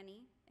a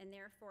granny, and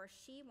therefore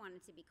she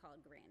wanted to be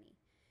called Granny.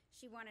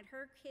 She wanted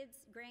her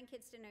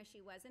grandkids to know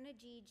she wasn't a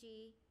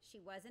Gigi, she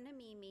wasn't a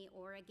Mimi,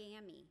 or a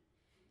Gammy.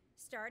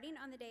 Starting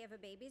on the day of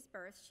a baby's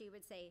birth, she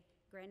would say,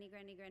 Granny,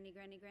 Granny, Granny,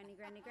 Granny, Granny,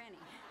 Granny,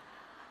 Granny.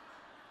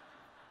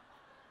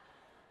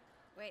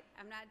 Wait,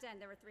 I'm not done.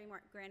 There were 3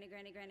 more. Granny,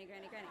 Granny, Granny,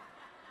 Granny, Granny.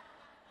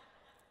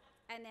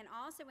 And then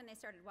also when they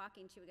started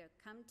walking, she would go,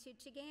 come to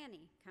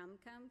Chigani, come,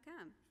 come,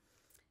 come.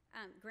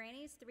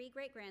 Granny's 3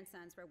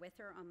 great-grandsons were with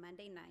her on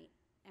Monday night,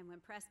 and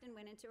when Preston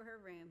went into her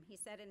room, he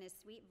said in his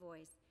sweet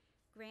voice,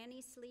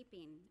 Granny's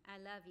sleeping. I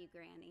love you,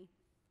 Granny.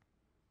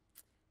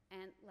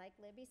 And like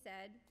Libby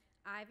said,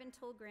 Ivan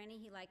told Granny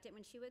he liked it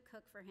when she would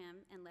cook for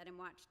him and let him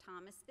watch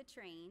Thomas the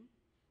Train,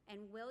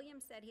 and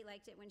William said he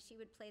liked it when she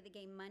would play the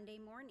game Monday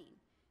morning.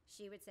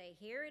 She would say,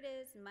 here it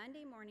is,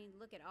 Monday morning,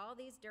 look at all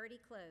these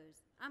dirty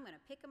clothes. I'm gonna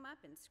pick them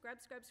up and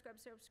scrub, scrub, scrub,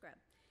 scrub, scrub.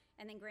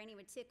 And then Granny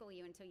would tickle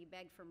you until you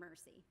begged for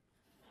mercy.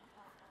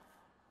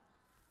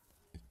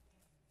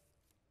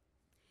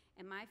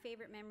 And my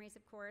favorite memories,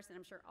 of course, and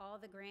I'm sure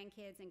all the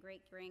grandkids and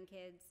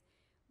great-grandkids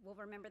will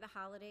remember the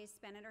holidays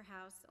spent at her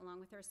house along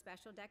with her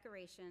special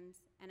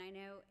decorations. And I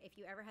know if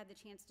you ever had the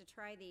chance to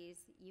try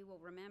these, you will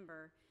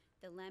remember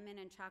the lemon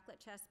and chocolate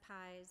chess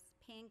pies,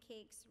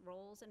 pancakes,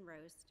 rolls, and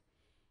roast.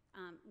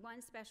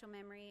 One special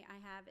memory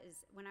I have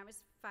is when I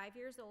was 5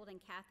 years old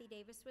and Kathy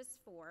Davis was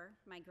 4,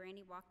 my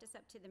granny walked us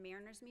up to the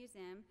Mariners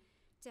Museum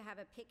to have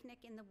a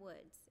picnic in the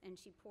woods. And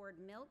she poured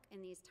milk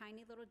in these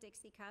tiny little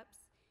Dixie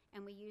cups,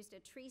 and we used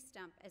a tree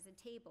stump as a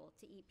table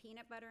to eat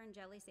peanut butter and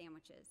jelly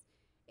sandwiches.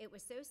 It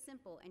was so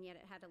simple, and yet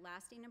it had a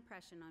lasting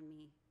impression on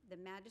me.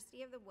 The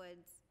majesty of the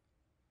woods,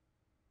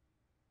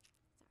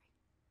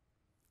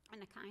 and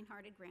a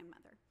kind-hearted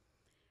grandmother.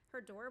 Her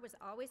door was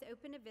always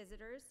open to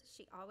visitors.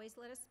 She always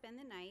let us spend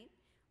the night.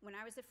 When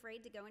I was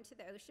afraid to go into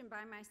the ocean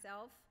by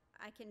myself,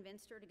 I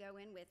convinced her to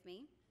go in with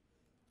me.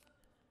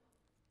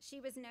 She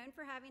was known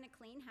for having a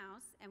clean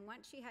house, and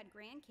once she had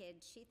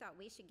grandkids, she thought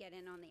we should get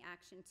in on the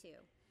action too.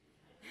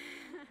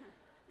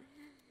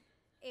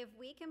 If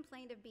we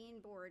complained of being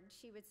bored,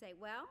 she would say,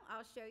 well,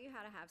 I'll show you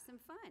how to have some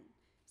fun.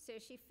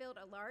 So she filled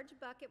a large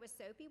bucket with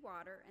soapy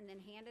water and then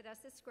handed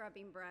us a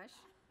scrubbing brush.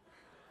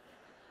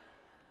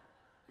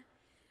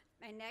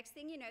 And next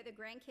thing you know, the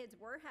grandkids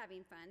were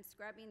having fun,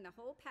 scrubbing the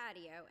whole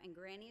patio, and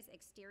Granny's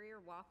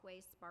exterior walkway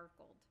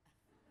sparkled.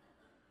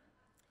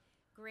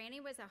 Granny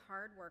was a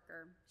hard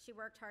worker. She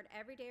worked hard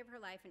every day of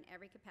her life in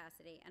every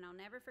capacity, and I'll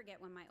never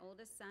forget when my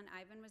oldest son,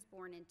 Ivan, was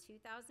born in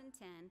 2010,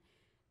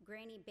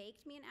 Granny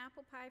baked me an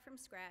apple pie from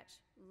scratch,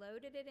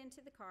 loaded it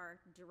into the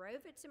car,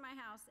 drove it to my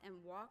house,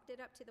 and walked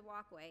it up to the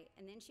walkway,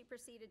 and then she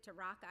proceeded to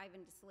rock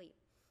Ivan to sleep.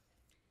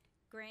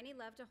 Granny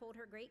loved to hold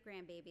her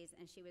great-grandbabies,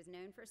 and she was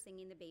known for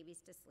singing the babies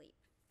to sleep.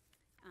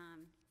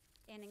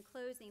 And in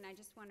closing, I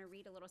just want to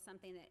read a little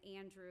something that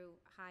Andrew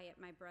Hyatt,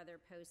 my brother,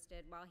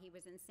 posted while he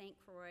was in St.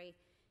 Croix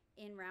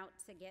en route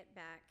to get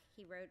back.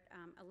 He wrote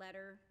a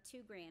letter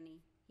to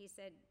Granny. He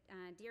said,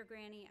 "Dear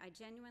Granny, I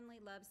genuinely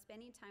love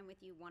spending time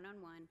with you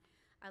one-on-one.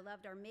 I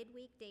loved our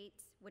midweek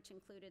dates, which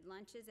included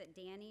lunches at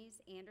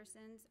Danny's,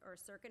 Anderson's, or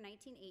Circa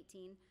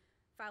 1918,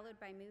 followed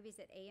by movies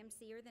at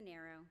AMC or The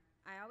Narrow.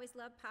 I always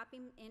loved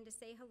popping in to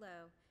say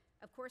hello.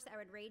 Of course, I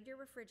would raid your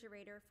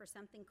refrigerator for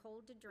something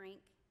cold to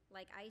drink,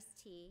 like iced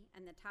tea,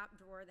 and the top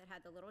drawer that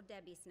had the Little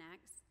Debbie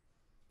snacks.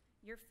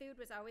 Your food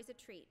was always a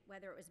treat,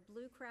 whether it was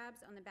blue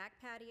crabs on the back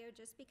patio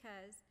just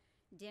because,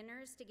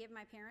 dinners to give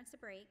my parents a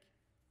break,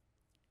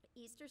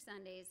 Easter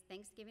Sundays,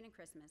 Thanksgiving, and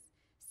Christmas.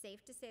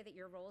 Safe to say that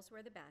your rolls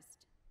were the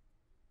best.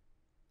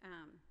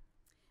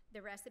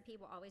 The recipe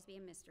will always be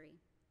a mystery.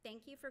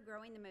 Thank you for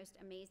growing the most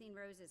amazing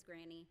roses,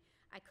 Granny.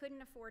 I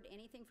couldn't afford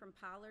anything from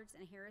Pollard's,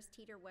 and Harris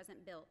Teeter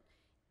wasn't built,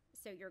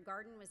 so your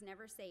garden was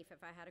never safe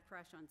if I had a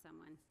crush on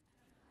someone.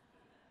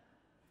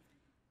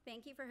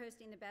 Thank you for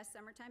hosting the best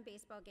summertime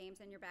baseball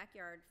games in your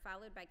backyard,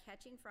 followed by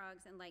catching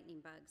frogs and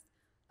lightning bugs.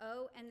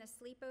 Oh, and the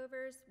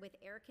sleepovers with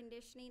air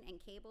conditioning and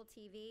cable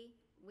TV.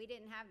 We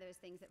didn't have those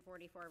things at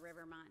 44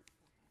 Rivermont."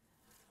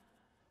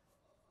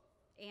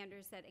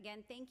 Andrew said,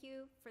 "Again, thank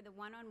you for the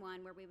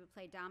one-on-one where we would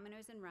play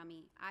dominoes and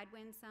rummy. I'd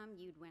win some,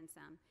 you'd win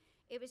some.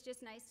 It was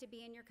just nice to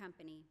be in your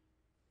company."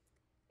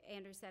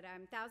 Andrew said,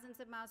 "I'm thousands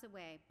of miles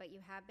away, but you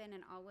have been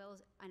and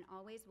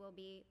always will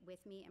be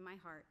with me in my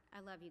heart.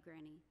 I love you,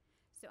 Granny.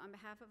 So on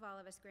behalf of all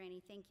of us, Granny,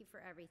 thank you for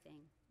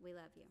everything. We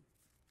love you."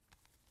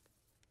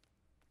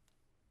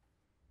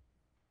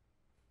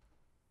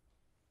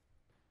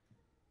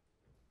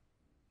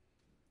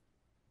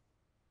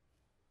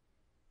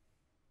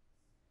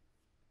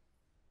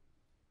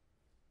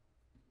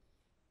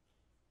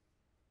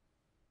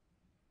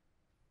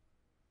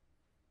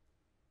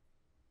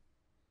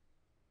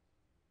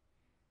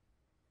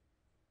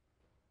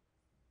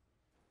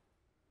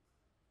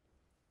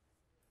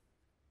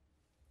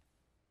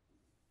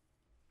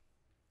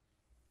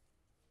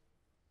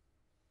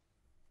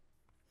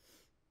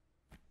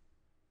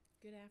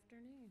 Good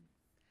afternoon.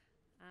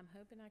 I'm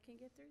hoping I can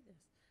get through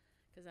this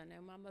because I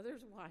know my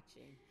mother's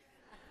watching.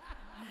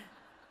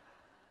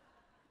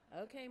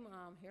 Okay,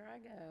 Mom, here I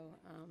go.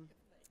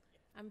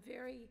 I'm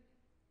very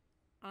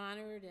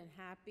honored and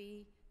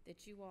happy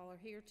that you all are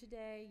here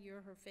today.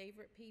 You're her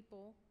favorite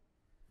people.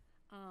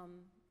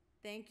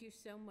 Thank you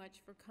so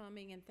much for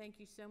coming, and thank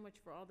you so much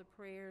for all the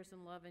prayers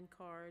and love and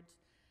cards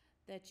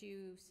that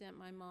you sent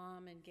my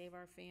mom and gave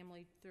our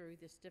family through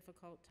this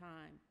difficult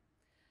time.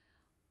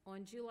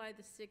 On July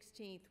the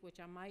 16th, which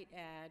I might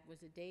add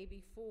was a day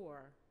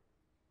before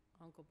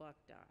Uncle Buck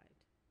died,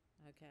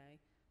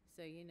 okay?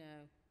 So, you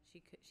know,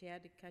 she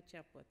had to catch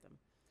up with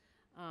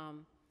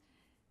him.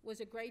 Was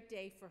a great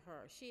day for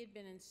her. She had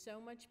been in so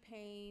much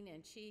pain,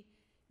 and she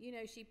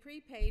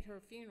prepaid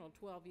her funeral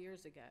 12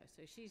 years ago,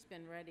 so she's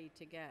been ready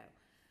to go.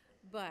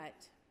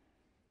 But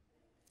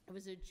it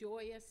was a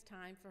joyous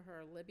time for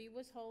her. Libby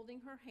was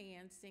holding her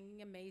hand,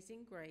 singing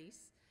Amazing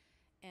Grace,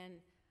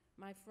 and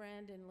my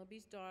friend and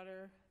Libby's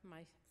daughter,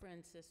 my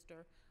friend's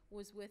sister,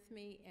 was with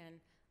me, and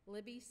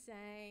Libby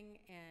sang,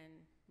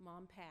 and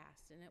Mom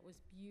passed, and it was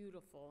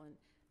beautiful,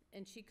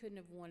 and she couldn't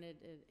have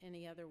wanted it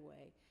any other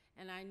way.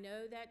 And I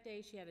know that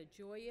day she had a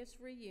joyous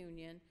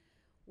reunion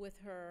with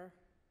her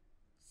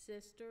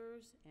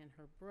sisters and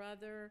her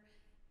brother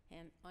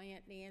and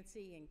Aunt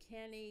Nancy and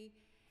Kenny,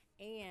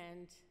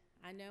 and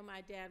I know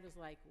my dad was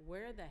like,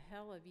 "Where the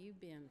hell have you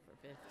been for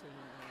 15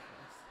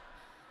 years?"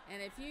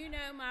 And if you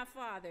know my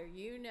father,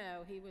 you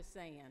know he was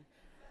saying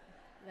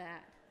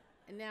that.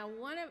 And now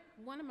one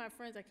of my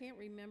friends, I can't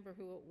remember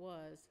who it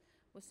was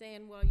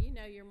saying, "Well, you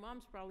know, your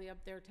mom's probably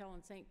up there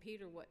telling St.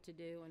 Peter what to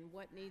do and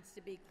what needs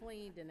to be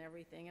cleaned and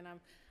everything." And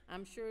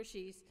I'm sure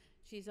she's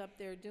up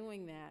there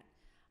doing that.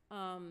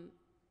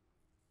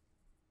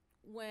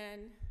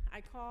 When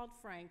I called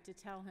Frank to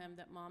tell him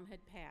that Mom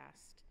had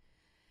passed,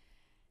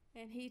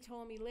 and he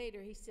told me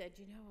later, he said,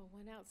 "You know, I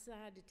went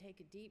outside to take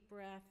a deep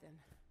breath, and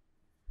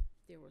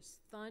there was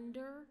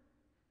thunder,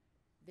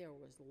 there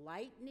was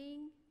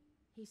lightning."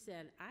 He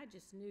said, "I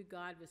just knew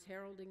God was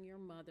heralding your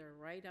mother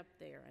right up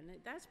there."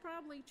 And that's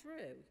probably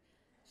true.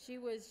 She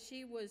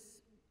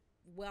was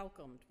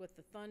welcomed with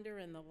the thunder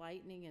and the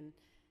lightning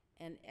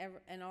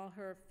and all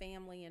her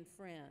family and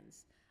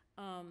friends.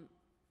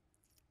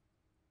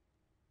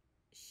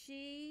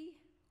 She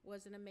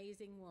was an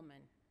amazing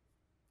woman.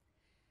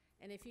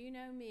 And if you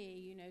know me,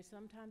 you know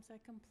sometimes I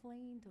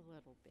complained a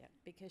little bit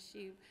because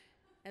she,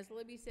 as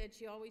Libby said,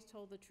 she always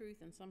told the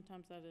truth, and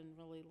sometimes I didn't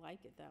really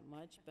like it that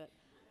much. But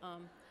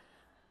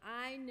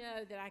I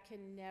know that I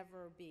can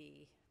never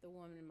be the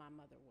woman my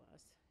mother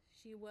was.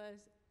 She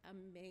was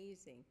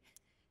amazing.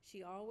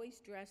 She always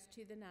dressed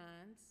to the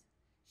nines.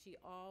 She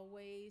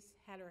always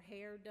had her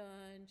hair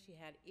done. She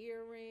had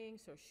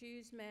earrings. Her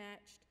shoes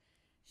matched.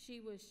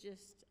 She was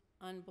just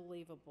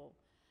unbelievable.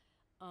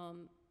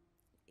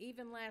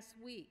 Even last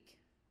week,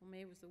 well,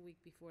 maybe it was the week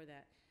before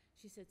that.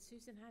 She said,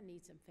 Susan, I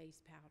need some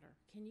face powder.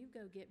 Can you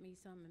go get me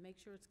some and make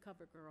sure it's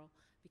CoverGirl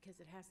because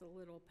it has a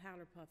little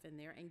powder puff in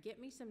there, and get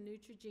me some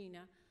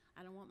Neutrogena.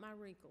 I don't want my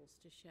wrinkles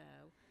to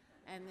show.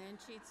 And then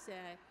she'd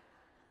say,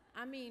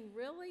 I mean,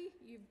 really?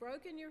 You've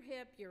broken your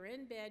hip, you're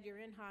in bed, you're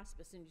in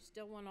hospice, and you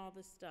still want all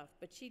this stuff.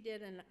 But she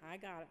did, and I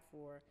got it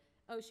for her.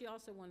 Oh, she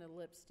also wanted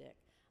lipstick.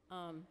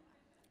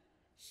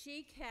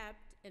 She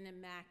kept an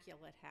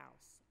immaculate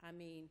house. I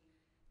mean,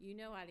 you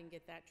know I didn't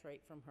get that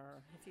trait from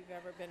her if you've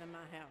ever been in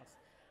my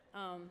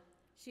house.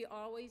 She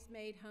always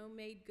made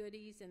homemade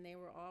goodies, and they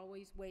were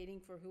always waiting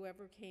for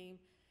whoever came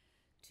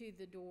to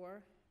the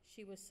door.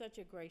 She was such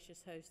a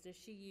gracious hostess.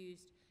 She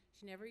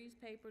never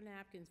used paper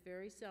napkins,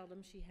 very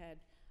seldom. She had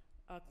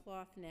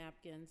cloth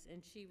napkins,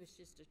 and she was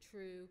just a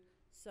true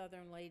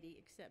Southern lady,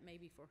 except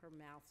maybe for her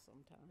mouth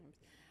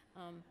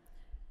sometimes.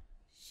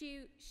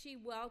 She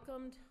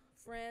welcomed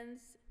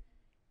friends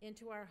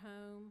into our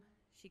home.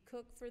 She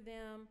cooked for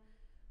them.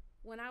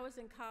 When I was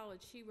in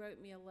college, she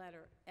wrote me a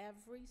letter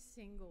every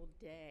single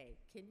day.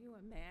 Can you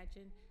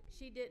imagine?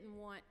 She didn't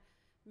want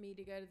me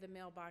to go to the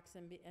mailbox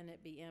and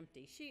it be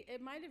empty.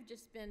 It might have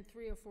just been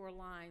 3 or 4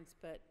 lines,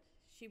 but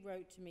she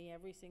wrote to me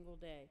every single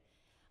day.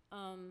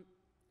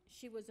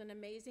 She was an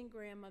amazing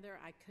grandmother.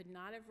 I could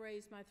not have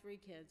raised my 3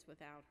 kids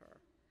without her.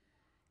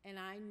 And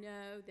I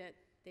know that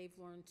they've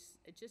learned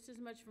just as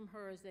much from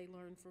her as they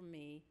learned from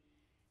me,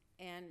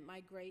 and my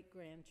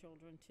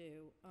great-grandchildren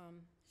too.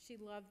 She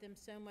loved them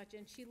so much,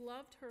 and she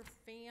loved her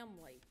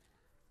family.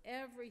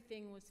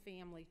 Everything was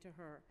family to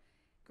her.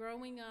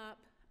 Growing up,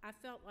 I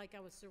felt like I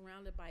was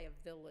surrounded by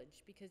a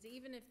village, because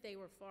even if they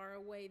were far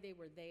away, they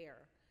were there.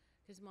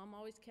 Because Mom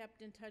always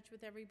kept in touch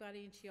with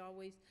everybody, and she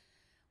always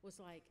was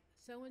like,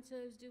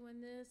 so-and-so's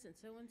doing this, and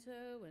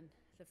so-and-so, and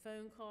the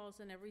phone calls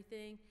and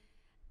everything.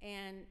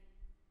 And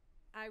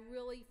I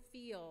really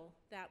feel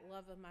that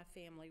love of my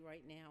family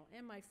right now,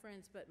 and my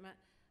friends, but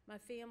my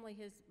family,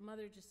 his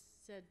mother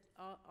just said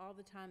all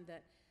the time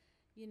that,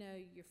 you know,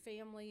 your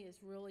family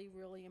is really,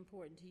 really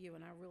important to you,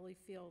 and I really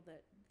feel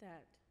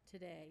that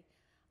today.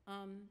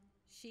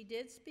 She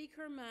did speak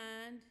her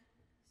mind.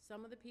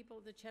 Some of the people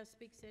at the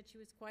Chesapeake said she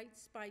was quite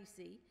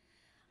spicy,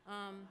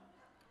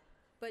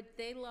 but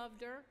they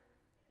loved her,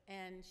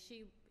 and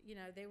she, you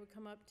know, they would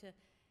come up to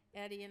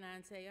Eddie and I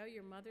and say, oh,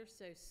 your mother's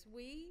so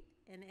sweet,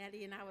 and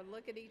Eddie and I would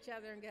look at each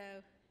other and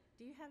go,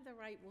 do you have the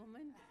right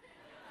woman?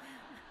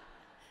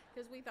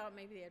 Because we thought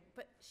maybe they had,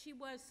 but she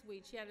was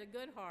sweet. She had a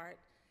good heart,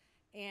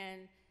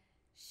 and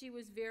she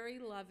was very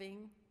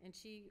loving, and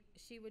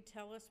she would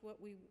tell us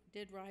what we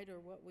did right or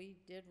what we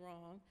did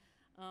wrong.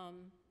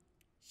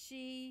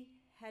 She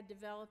had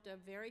developed a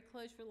very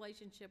close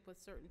relationship with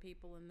certain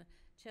people in the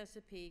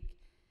Chesapeake,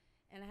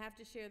 and I have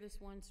to share this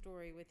one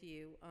story with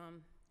you.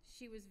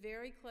 She was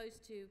very close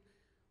to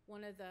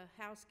one of the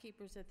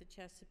housekeepers at the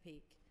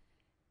Chesapeake,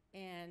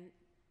 and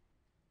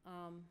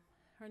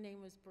her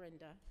name was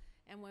Brenda.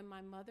 And when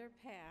my mother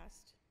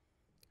passed,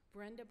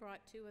 Brenda brought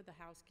 2 of the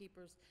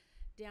housekeepers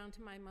down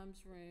to my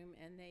mom's room,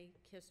 and they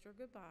kissed her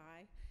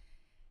goodbye.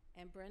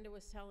 And Brenda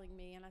was telling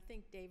me, and I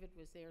think David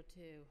was there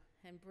too,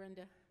 and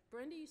Brenda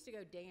used to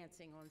go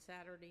dancing on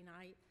Saturday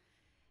night,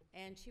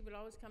 and she would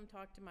always come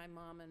talk to my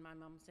mom, and my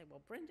mom would say,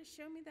 well, Brenda,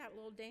 show me that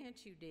little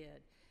dance you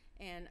did.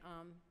 And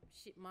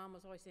Mom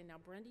was always saying, now,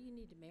 Brenda, you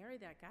need to marry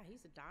that guy.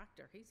 He's a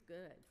doctor. He's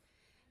good.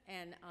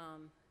 And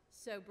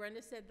so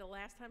Brenda said the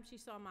last time she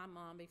saw my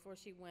mom before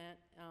she went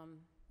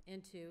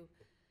into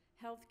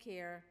health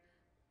care,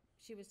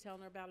 she was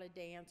telling her about a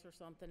dance or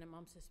something, and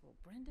Mom says, well,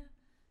 Brenda,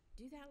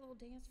 do that little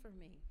dance for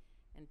me.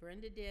 And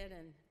Brenda did,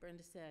 and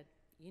Brenda said,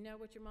 you know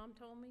what your mom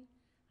told me?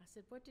 I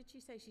said, what did she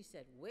say? She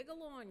said,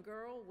 wiggle on,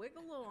 girl,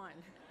 wiggle on.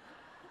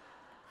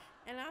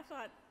 And I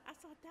thought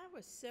that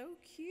was so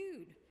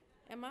cute.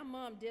 And my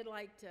mom did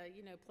like to,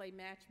 you know, play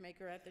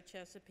matchmaker at the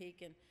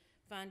Chesapeake and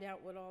find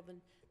out what all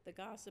the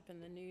gossip in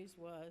the news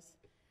was.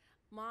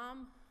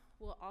 Mom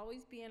will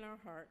always be in our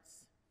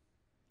hearts.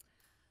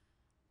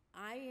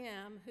 I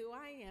am who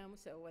I am,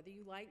 so whether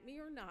you like me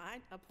or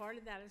not, a part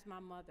of that is my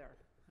mother.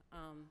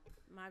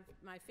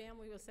 My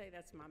family will say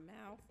that's my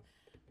mouth,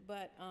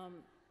 but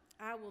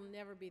I will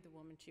never be the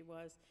woman she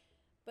was.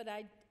 But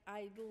I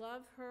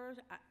love her.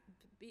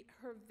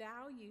 Her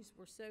values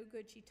were so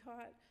good. She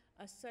taught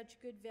us such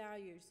good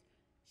values.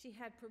 She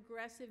had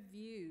progressive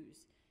views,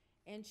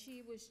 and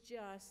she was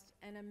just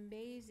an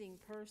amazing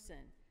person.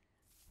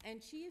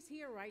 And she is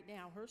here right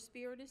now. Her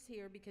spirit is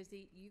here because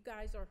you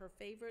guys are her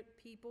favorite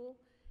people,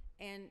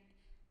 and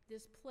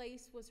this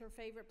place was her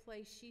favorite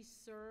place. She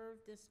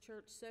served this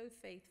church so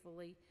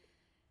faithfully.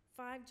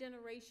 5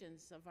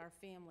 generations of our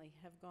family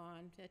have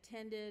gone,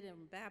 attended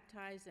and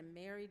baptized and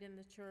married in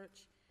the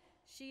church.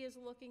 She is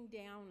looking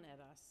down at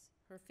us,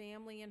 her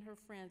family and her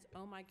friends.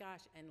 Oh my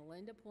gosh, and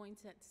Linda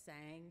Poinsett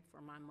sang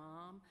for my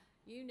mom.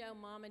 You know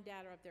Mom and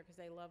Dad are up there because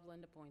they love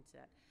Linda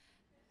Poinsett.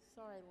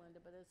 Sorry, Linda,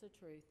 but it's the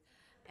truth.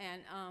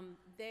 And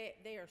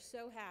they are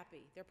so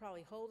happy. They're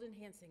probably holding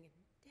hands singing,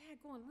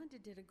 Daggone, Linda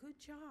did a good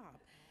job.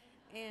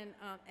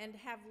 And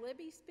have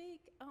Libby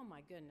speak, oh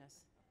my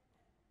goodness.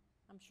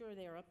 I'm sure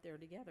they're up there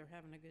together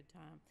having a good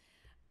time.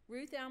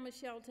 Ruth Alma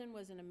Shelton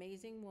was an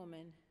amazing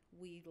woman.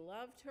 We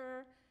loved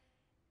her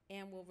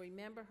and will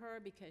remember her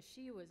because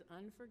she was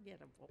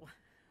unforgettable.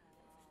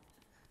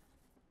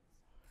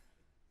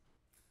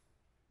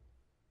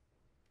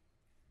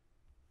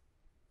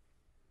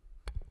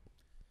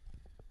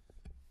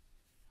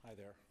 Hi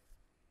there.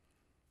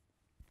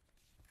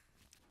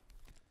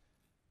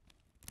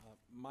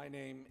 My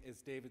name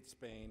is David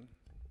Spain,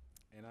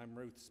 and I'm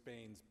Ruth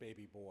Spain's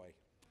baby boy.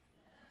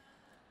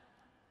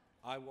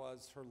 I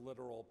was her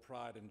literal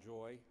pride and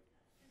joy.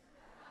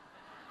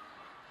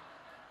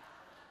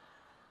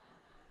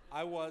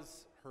 I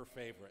was her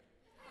favorite.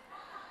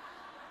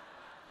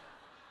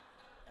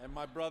 And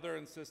my brother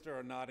and sister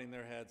are nodding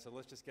their heads, so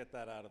let's just get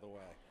that out of the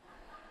way.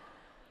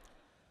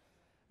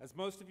 As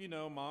most of you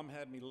know, Mom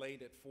had me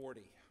late at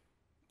 40,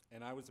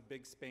 and I was a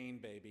big Spain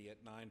baby at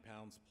 9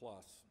 pounds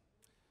plus.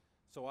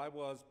 So I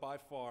was by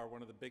far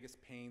one of the biggest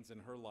pains in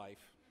her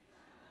life,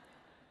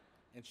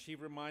 and she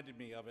reminded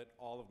me of it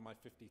all of my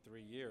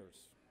 53 years.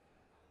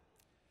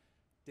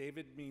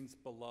 David means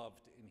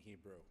beloved in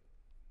Hebrew,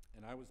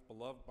 and I was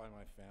beloved by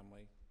my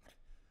family,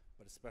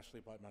 but especially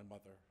by my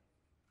mother.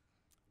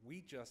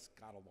 We just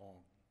got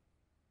along.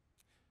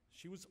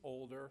 She was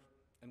older,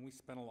 and we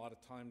spent a lot of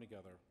time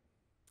together.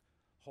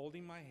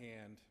 Holding my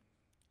hand,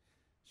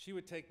 she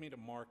would take me to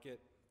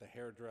market, the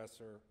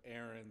hairdresser,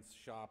 errands,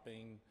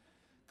 shopping,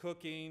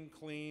 cooking,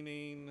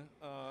 cleaning,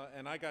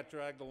 and I got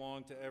dragged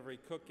along to every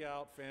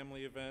cookout,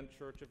 family event,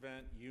 church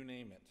event, you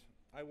name it.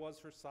 I was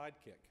her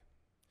sidekick.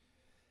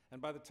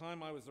 And by the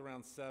time I was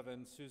around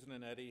 7, Susan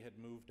and Eddie had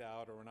moved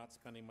out or were not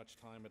spending much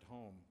time at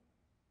home.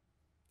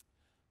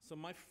 So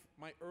my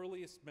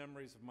earliest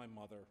memories of my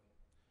mother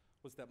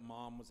was that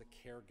Mom was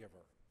a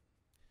caregiver.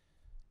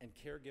 And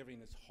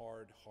caregiving is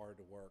hard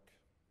work.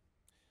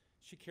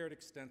 She cared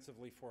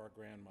extensively for our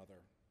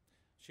grandmother.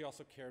 She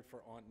also cared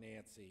for Aunt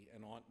Nancy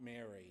and Aunt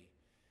Mary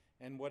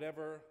and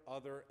whatever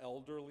other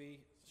elderly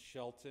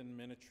Shelton,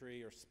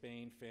 Ministry, or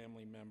Spain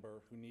family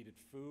member who needed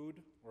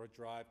food or a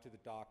drive to the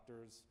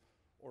doctors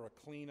or a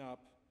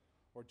cleanup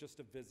or just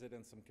a visit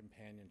and some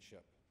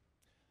companionship.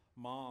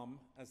 Mom,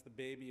 as the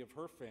baby of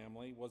her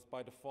family, was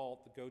by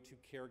default the go-to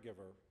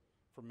caregiver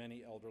for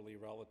many elderly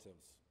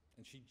relatives.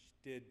 And she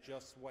did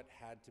just what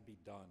had to be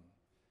done,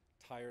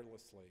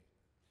 tirelessly.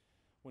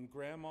 When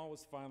Grandma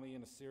was finally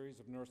in a series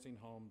of nursing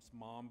homes,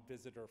 Mom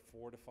visited her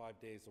 4 to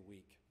 5 days a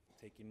week,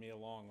 taking me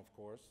along, of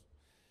course.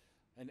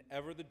 And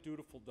ever the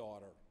dutiful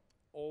daughter,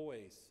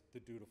 always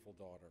the dutiful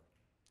daughter.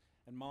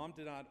 And Mom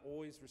did not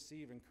always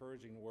receive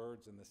encouraging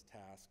words in this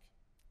task,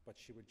 but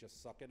she would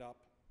just suck it up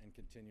and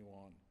continue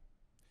on.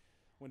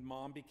 When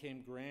Mom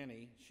became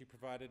Granny, she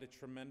provided a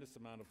tremendous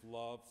amount of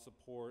love,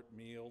 support,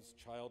 meals,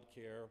 child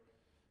care,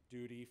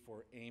 duty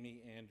for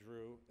Amy,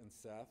 Andrew, and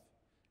Seth.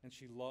 And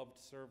she loved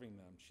serving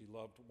them, she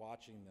loved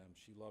watching them,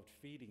 she loved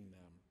feeding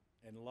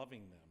them and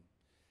loving them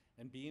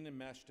and being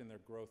enmeshed in their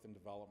growth and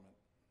development.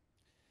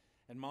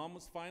 And Mom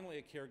was finally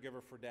a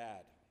caregiver for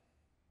Dad,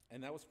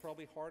 and that was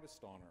probably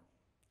hardest on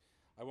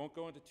her. I won't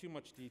go into too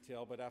much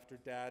detail, but after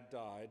Dad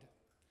died,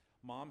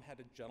 Mom had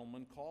a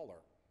gentleman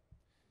caller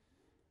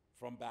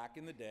from back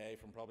in the day,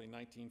 from probably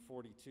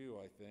 1942,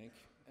 I think,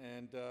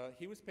 and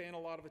he was paying a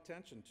lot of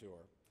attention to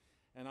her.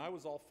 And I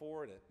was all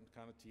for it, and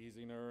kind of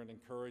teasing her and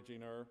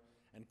encouraging her,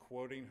 and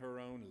quoting her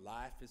own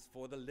 "life is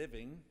for the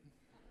living."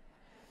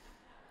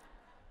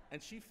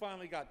 And she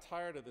finally got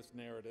tired of this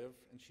narrative,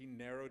 and she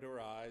narrowed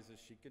her eyes as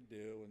she could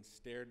do and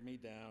stared me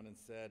down and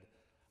said,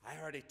 "I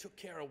already took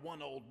care of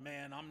one old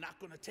man, I'm not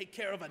going to take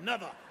care of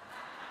another."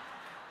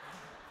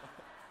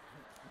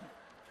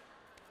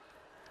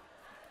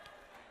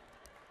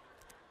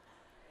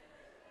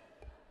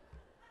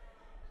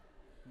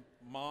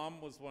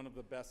 Mom was one of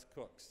the best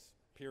cooks,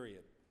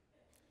 period.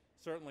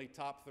 Certainly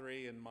top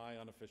 3 in my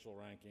unofficial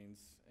rankings.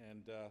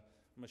 And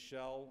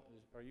Michelle,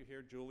 are you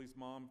here? Julie's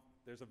mom?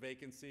 There's a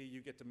vacancy.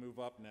 You get to move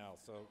up now,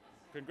 so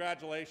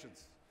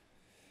congratulations.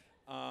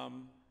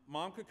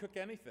 Mom could cook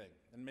anything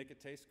and make it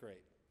taste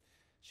great.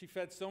 She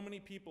fed so many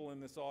people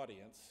in this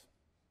audience,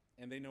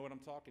 and they know what I'm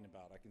talking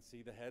about. I can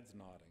see the heads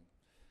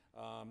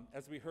nodding.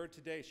 As we heard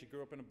today, she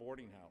grew up in a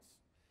boarding house,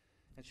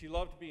 and she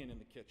loved being in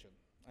the kitchen.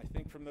 I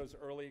think from those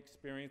early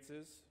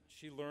experiences,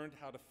 she learned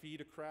how to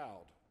feed a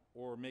crowd,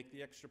 or make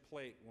the extra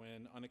plate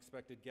when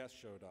unexpected guests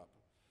showed up,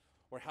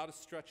 or how to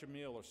stretch a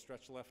meal or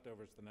stretch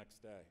leftovers the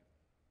next day.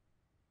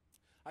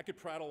 I could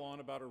prattle on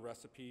about her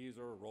recipes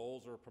or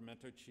rolls or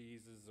pimento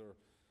cheeses,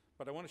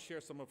 but I want to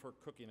share some of her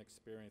cooking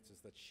experiences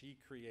that she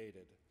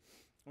created.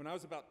 When I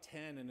was about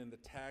 10 and in the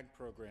TAG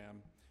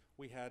program,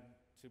 we had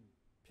to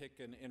pick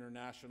an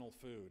international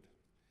food.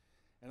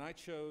 And I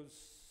chose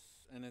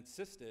and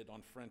insisted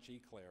on French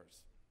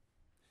eclairs.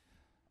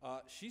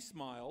 She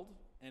smiled,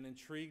 and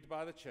intrigued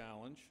by the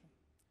challenge,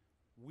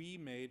 we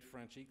made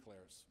French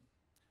eclairs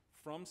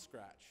from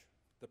scratch.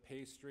 The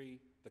pastry,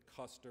 the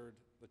custard,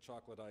 the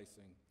chocolate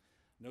icing.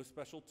 No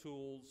special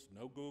tools,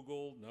 no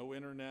Google, no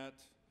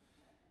internet.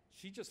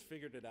 She just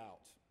figured it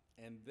out,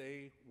 and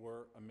they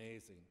were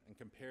amazing. And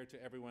compared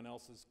to everyone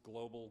else's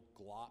global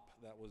glop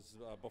that was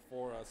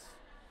before us,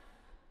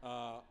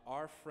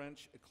 our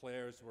French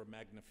eclairs were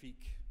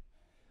magnifique.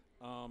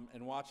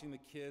 And watching the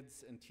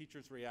kids' and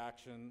teachers'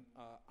 reaction,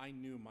 I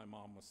knew my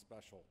mom was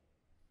special.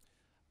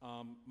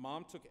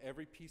 Mom took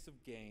every piece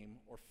of game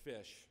or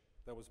fish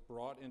that was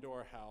brought into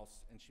our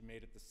house, and she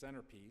made it the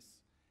centerpiece,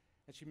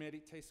 and she made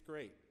it taste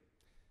great.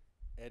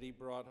 Eddie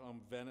brought home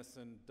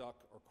venison, duck,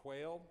 or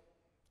quail,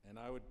 and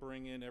I would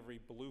bring in every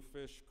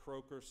bluefish,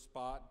 croaker,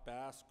 spot,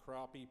 bass,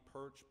 crappie,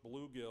 perch,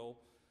 bluegill.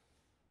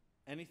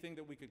 Anything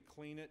that we could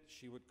clean it,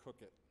 she would cook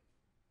it.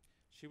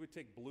 She would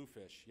take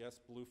bluefish,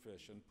 yes,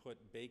 bluefish, and put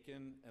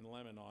bacon and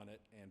lemon on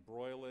it and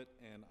broil it,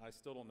 and I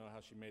still don't know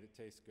how she made it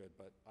taste good,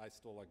 but I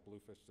still like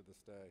bluefish to this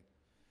day.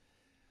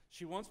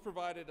 She once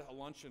provided a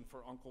luncheon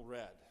for Uncle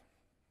Red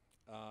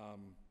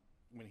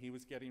when he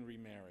was getting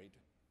remarried,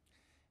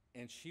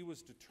 and she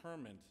was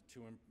determined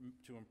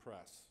to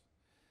impress.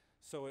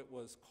 So it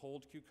was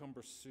cold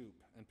cucumber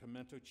soup and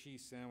pimento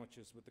cheese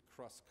sandwiches with the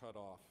crust cut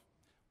off,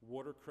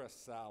 watercress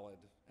salad,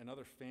 and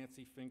other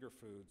fancy finger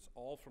foods,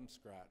 all from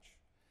scratch.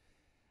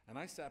 And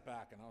I sat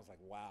back and I was like,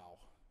 wow,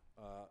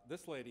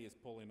 this lady is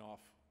pulling off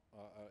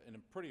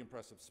a pretty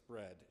impressive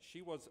spread.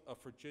 She was a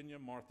Virginia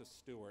Martha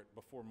Stewart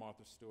before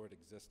Martha Stewart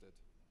existed.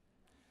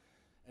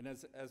 And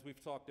as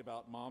we've talked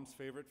about, Mom's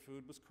favorite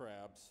food was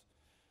crabs.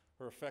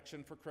 Her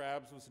affection for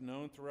crabs was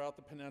known throughout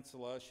the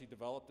peninsula. She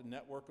developed a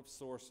network of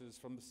sources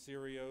from the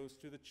Cerios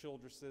to the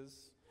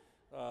Childresses,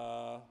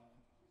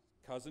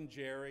 Cousin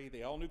Jerry.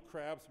 They all knew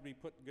crabs would be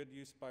put to good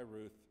use by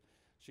Ruth.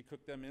 She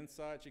cooked them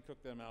inside, she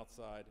cooked them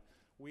outside.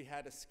 We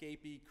had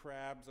escapee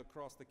crabs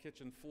across the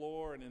kitchen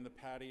floor and in the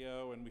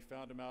patio, and we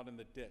found them out in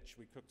the ditch.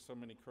 We cooked so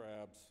many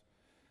crabs.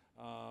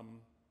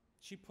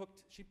 She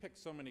picked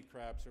so many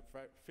crabs, her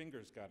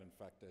fingers got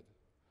infected.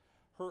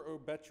 Her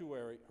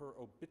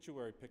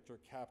obituary picture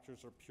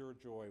captures her pure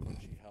joy when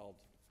she held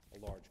a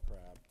large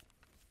crab.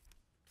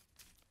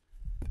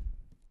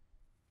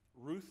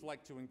 Ruth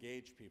liked to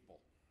engage people,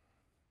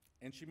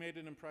 and she made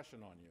an impression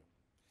on you.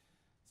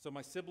 So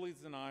my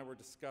siblings and I were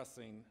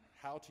discussing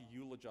how to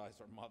eulogize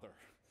our mother,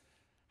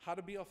 how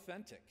to be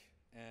authentic,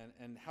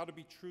 and how to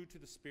be true to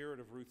the spirit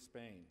of Ruth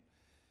Spain.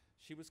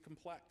 She was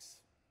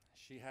complex.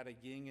 She had a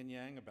yin and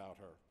yang about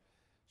her.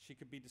 She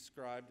could be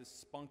described as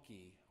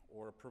spunky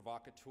or a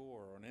provocateur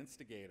or an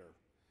instigator.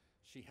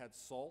 She had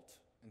salt,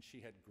 and she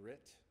had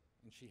grit,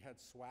 and she had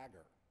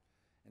swagger,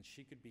 and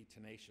she could be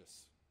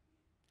tenacious.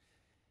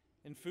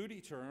 In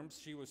foodie terms,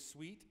 she was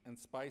sweet and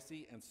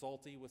spicy and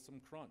salty with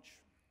some crunch.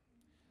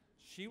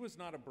 She was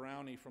not a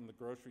brownie from the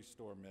grocery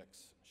store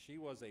mix. She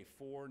was a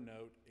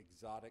 4-note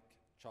exotic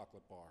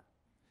chocolate bar,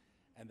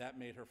 and that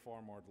made her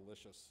far more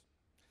delicious.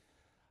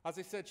 As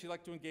I said, she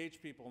liked to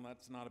engage people, and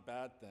that's not a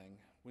bad thing.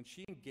 When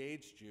she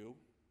engaged you,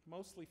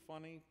 mostly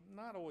funny,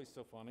 not always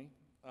so funny,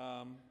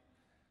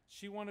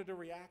 she wanted a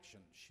reaction.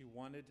 She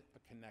wanted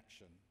a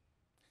connection.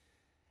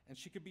 And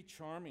she could be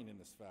charming in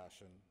this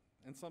fashion,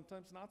 and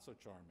sometimes not so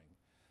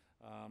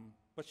charming.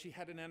 But she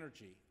had an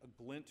energy,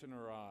 a glint in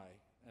her eye,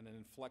 and an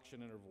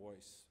inflection in her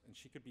voice, and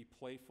she could be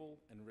playful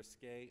and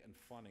risque and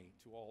funny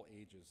to all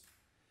ages.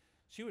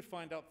 She would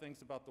find out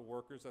things about the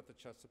workers at the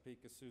Chesapeake,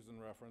 as Susan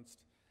referenced,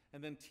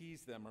 and then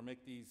tease them or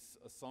make these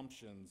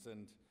assumptions,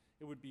 and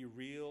it would be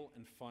real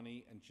and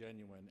funny and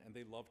genuine, and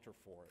they loved her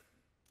for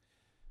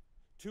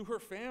it. To her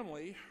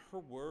family, her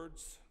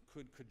words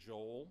could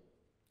cajole,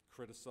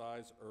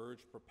 criticize,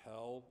 urge,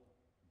 propel,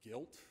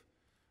 guilt,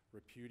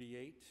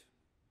 repudiate,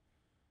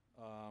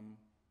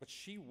 but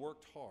she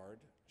worked hard.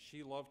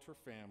 She loved her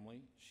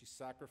family. She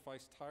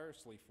sacrificed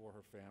tirelessly for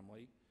her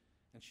family,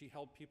 and she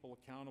held people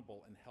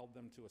accountable and held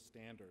them to a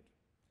standard.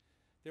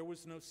 There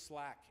was no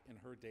slack in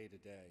her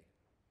day-to-day,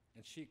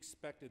 and she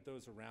expected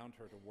those around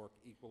her to work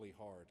equally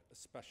hard,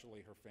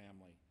 especially her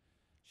family.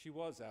 She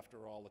was,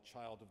 after all, a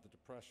child of the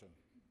Depression.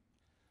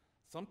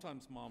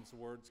 Sometimes Mom's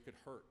words could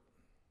hurt,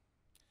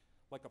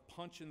 like a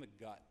punch in the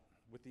gut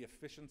with the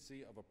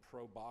efficiency of a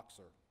pro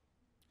boxer.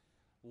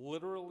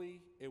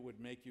 Literally, it would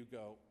make you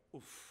go,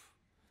 oof.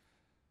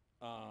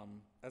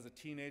 As a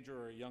teenager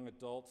or a young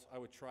adult, I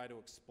would try to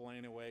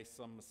explain away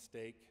some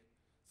mistake,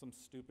 some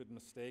stupid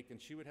mistake,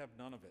 and she would have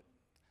none of it.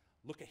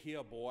 Look at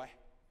here, boy.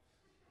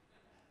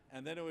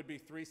 And then it would be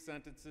 3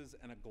 sentences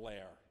and a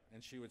glare,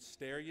 and she would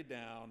stare you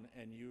down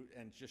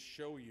and just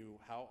show you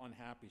how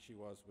unhappy she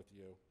was with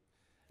you.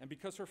 And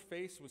because her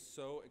face was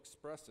so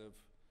expressive,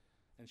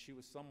 and she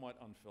was somewhat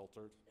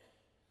unfiltered,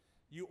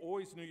 you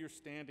always knew you're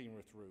standing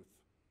with Ruth.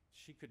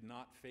 She could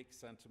not fake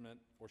sentiment,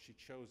 or she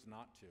chose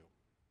not to.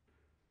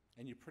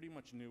 And you pretty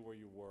much knew where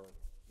you were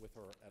with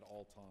her at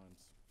all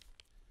times.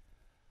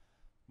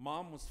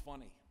 Mom was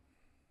funny.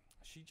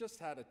 She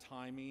just had a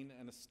timing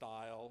and a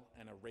style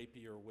and a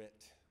rapier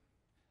wit.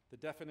 The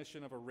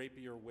definition of a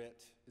rapier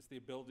wit is the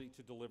ability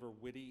to deliver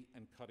witty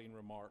and cutting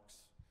remarks.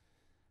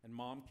 And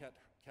Mom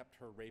kept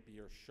her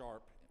rapier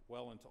sharp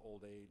well into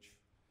old age.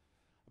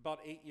 About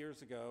 8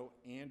 years ago,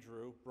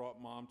 Andrew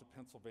brought Mom to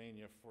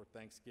Pennsylvania for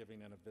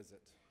Thanksgiving and a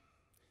visit.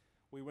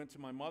 We went to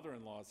my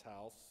mother-in-law's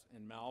house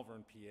in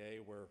Malvern,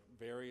 PA, where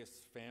various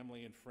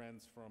family and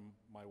friends from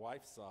my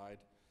wife's side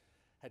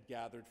had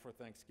gathered for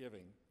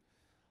Thanksgiving.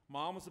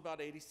 Mom was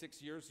about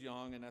 86 years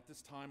young and at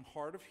this time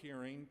hard of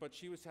hearing, but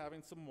she was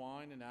having some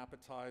wine and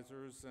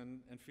appetizers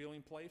and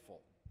feeling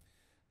playful.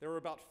 There were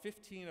about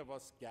 15 of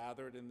us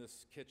gathered in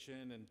this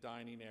kitchen and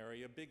dining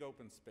area, big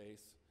open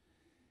space.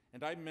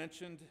 And I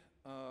mentioned,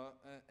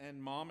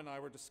 and Mom and I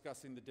were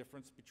discussing the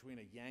difference between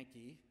a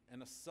Yankee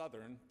and a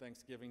Southern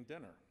Thanksgiving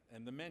dinner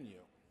and the menu.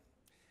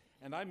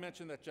 And I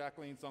mentioned that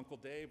Jacqueline's Uncle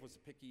Dave was a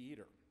picky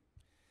eater.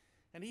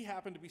 And he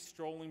happened to be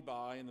strolling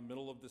by in the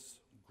middle of this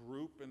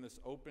group in this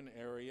open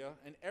area,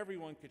 and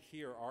everyone could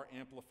hear our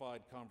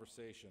amplified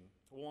conversation.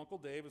 Well, Uncle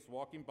Dave was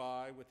walking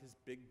by with his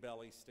big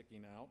belly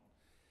sticking out.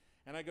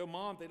 And I go,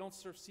 Mom, they don't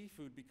serve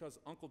seafood because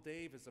Uncle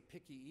Dave is a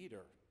picky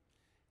eater.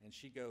 And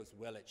she goes,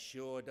 well, it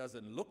sure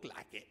doesn't look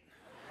like it.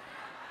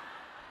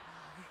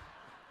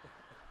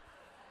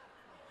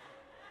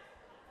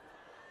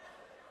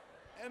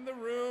 And the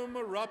room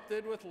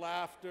erupted with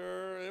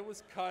laughter. It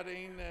was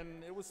cutting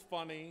and it was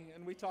funny,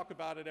 and we talk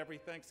about it every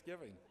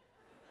Thanksgiving.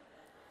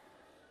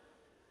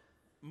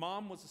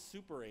 Mom was a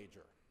super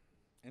ager,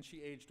 and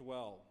she aged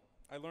well.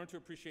 I learned to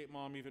appreciate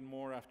Mom even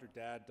more after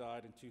Dad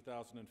died in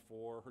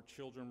 2004. Her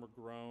children were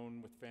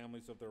grown with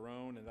families of their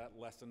own, and that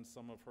lessened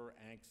some of her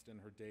angst in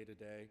her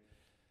day-to-day.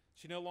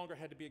 She no longer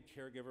had to be a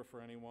caregiver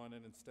for anyone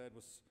and instead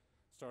was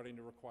starting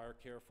to require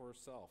care for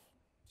herself.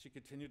 She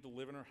continued to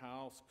live in her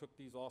house, cook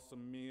these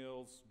awesome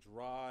meals,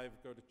 drive,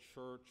 go to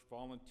church,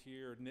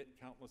 volunteer, knit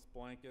countless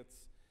blankets,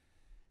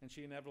 and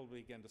she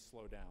inevitably began to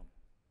slow down.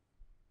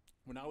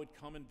 When I would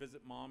come and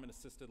visit Mom in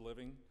assisted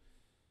living,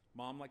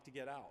 Mom liked to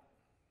get out.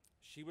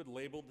 She would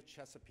label the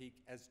Chesapeake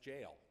as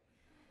jail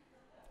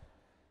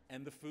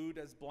and the food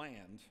as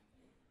bland,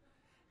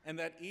 and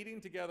that eating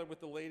together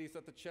with the ladies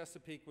at the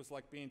Chesapeake was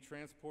like being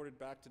transported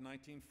back to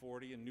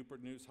 1940 in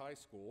Newport News High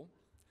School,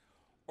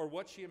 or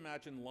what she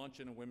imagined lunch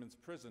in a women's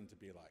prison to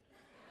be like.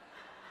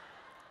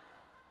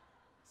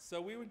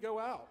 So we would go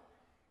out,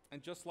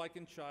 and just like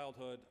in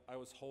childhood, I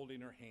was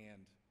holding her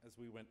hand as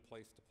we went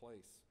place to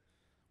place.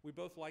 We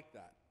both liked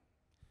that.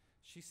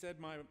 She said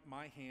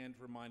my hand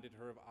reminded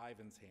her of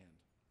Ivan's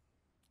hand,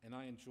 and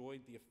I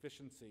enjoyed the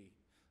efficiency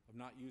of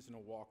not using a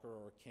walker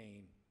or a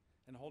cane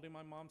and holding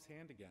my mom's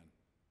hand again.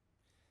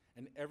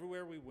 And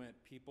everywhere we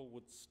went, people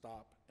would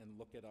stop and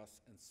look at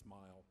us and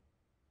smile.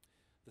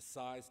 The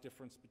size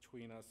difference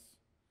between us,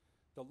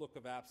 the look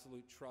of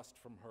absolute trust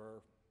from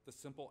her, the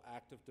simple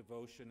act of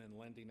devotion and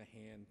lending a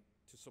hand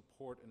to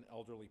support an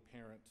elderly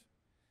parent.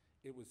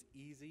 It was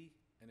easy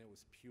and it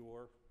was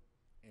pure,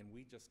 and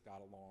we just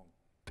got along.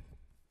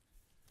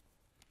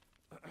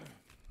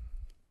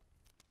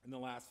 In the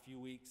last few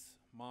weeks,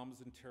 Mom was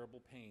in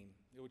terrible pain.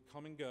 It would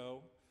come and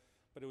go,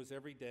 but it was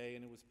every day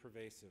and it was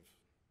pervasive.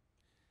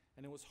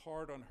 And it was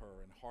hard on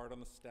her and hard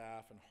on the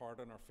staff and hard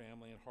on our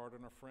family and hard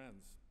on our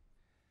friends.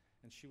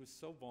 And she was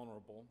so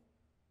vulnerable,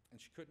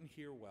 and she couldn't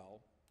hear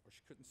well, or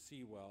she couldn't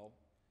see well,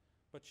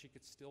 but she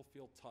could still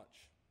feel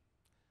touch.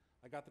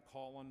 I got the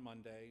call on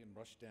Monday and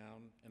rushed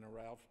down and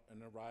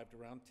arrived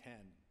around 10.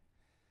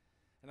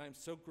 And I'm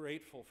so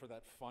grateful for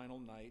that final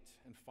night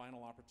and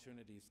final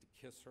opportunities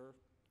to kiss her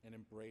and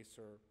embrace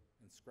her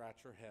and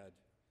scratch her head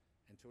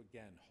and to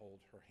again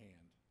hold her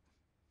hand.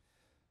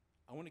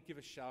 I want to give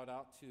a shout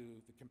out to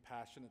the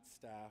compassionate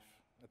staff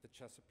at the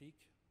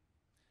Chesapeake,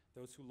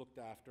 those who looked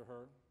after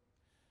her.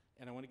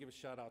 And I want to give a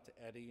shout out to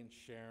Eddie and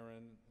Sharon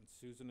and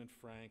Susan and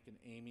Frank and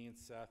Amy and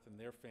Seth and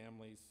their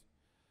families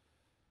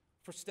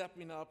for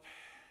stepping up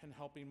and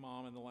helping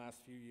Mom in the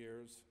last few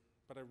years.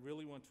 But I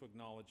really want to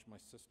acknowledge my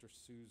sister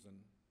Susan,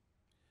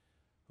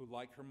 who,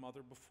 like her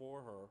mother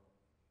before her,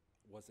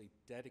 was a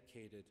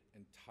dedicated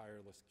and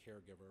tireless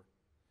caregiver.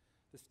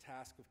 This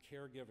task of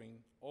caregiving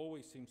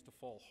always seems to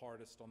fall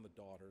hardest on the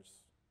daughters.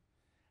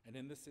 And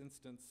in this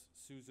instance,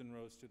 Susan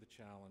rose to the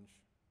challenge.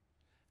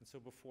 And so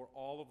before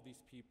all of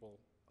these people,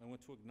 I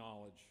want to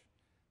acknowledge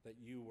that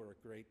you were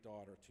a great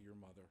daughter to your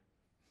mother.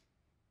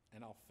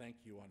 And I'll thank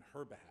you on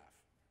her behalf.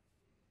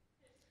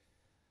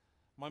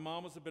 My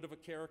mom was a bit of a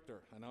character,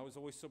 and I was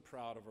always so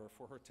proud of her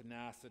for her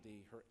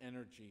tenacity, her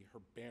energy, her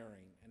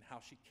bearing, and how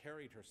she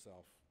carried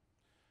herself.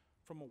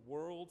 From a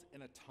world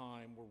and a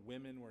time where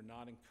women were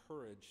not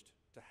encouraged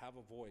to have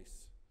a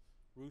voice,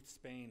 Ruth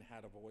Spain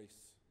had a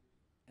voice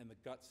and the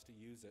guts to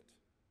use it.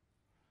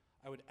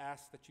 I would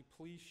ask that you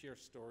please share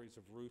stories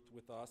of Ruth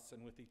with us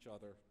and with each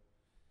other.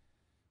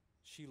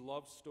 She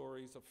loves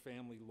stories of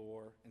family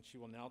lore, and she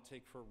will now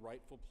take her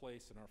rightful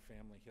place in our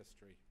family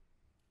history.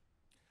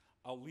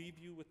 I'll leave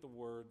you with the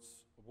words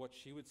of what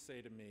she would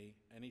say to me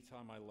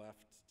anytime I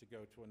left to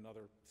go to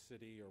another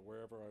city or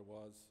wherever I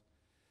was,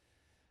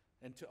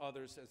 and to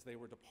others as they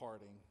were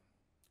departing.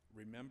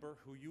 Remember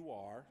who you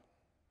are,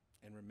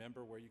 and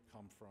remember where you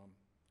come from.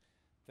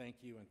 Thank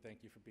you, and thank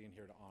you for being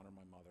here to honor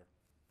my mother.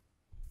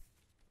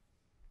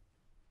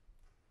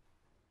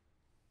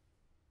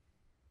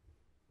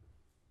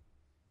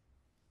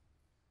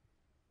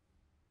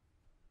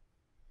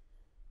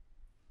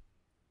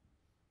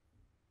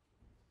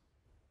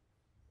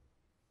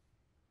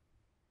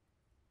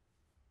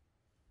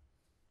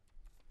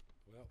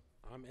 Well,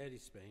 I'm Eddie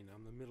Spain.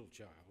 I'm the middle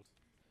child.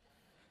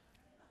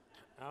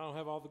 I don't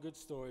have all the good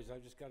stories.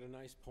 I've just got a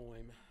nice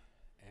poem.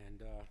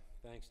 And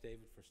thanks,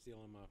 David, for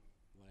stealing my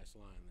last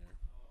line there.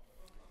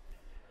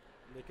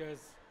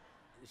 Because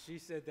she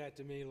said that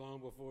to me long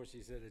before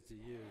she said it to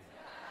you.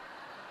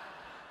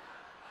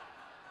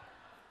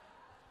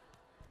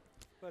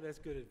 But that's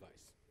good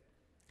advice.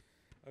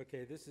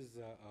 Okay, this is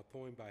a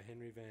poem by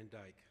Henry Van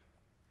Dyke.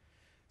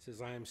 It says,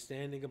 I am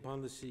standing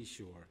upon the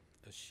seashore.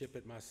 A ship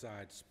at my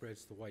side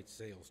spreads the white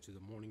sails to the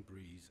morning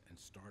breeze and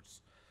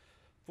starts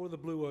for the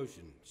blue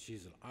ocean. She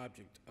is an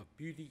object of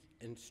beauty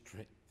and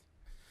strength.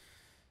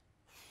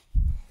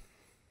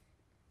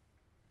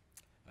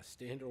 I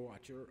stand or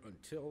watch her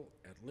until,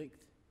 at length,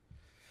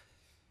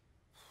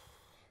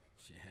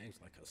 she hangs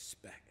like a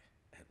speck,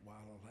 while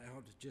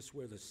allowed just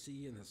where the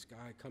sea and the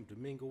sky come to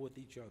mingle with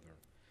each other.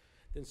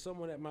 Then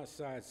someone at my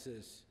side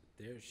says,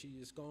 there she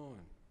is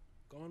gone.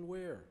 Gone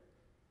where?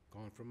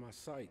 Gone from my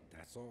sight,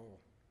 that's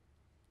all.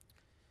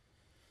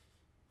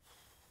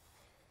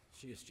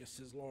 She is just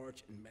as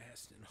large in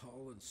mast and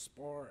hull and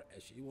spar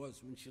as she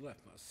was when she left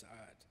my side.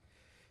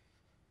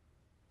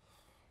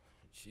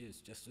 She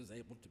is just as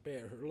able to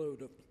bear her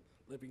load of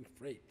living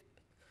freight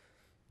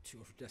to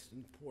her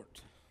destined port.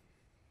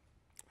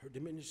 Her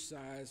diminished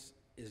size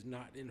is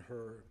not in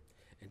her,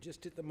 and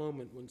just at the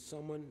moment when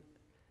someone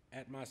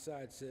at my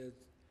side said,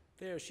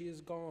 there she is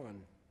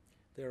gone,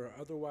 there are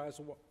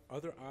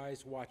other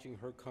eyes watching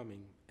her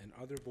coming, and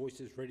other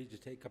voices ready to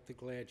take up the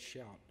glad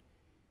shout,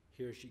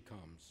 here she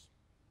comes.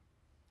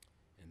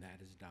 And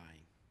that is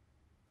dying.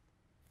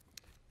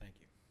 Thank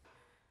you.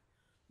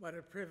 What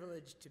a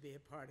privilege to be a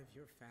part of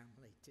your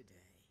family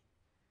today.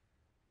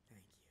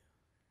 Thank you.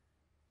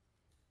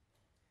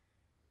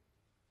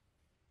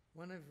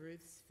 One of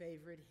Ruth's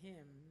favorite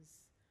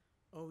hymns,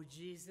 O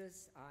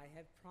Jesus, I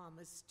have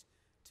promised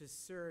to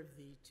serve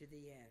thee to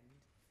the end.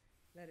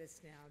 Let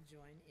us now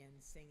join in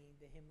singing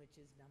the hymn which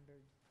is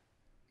numbered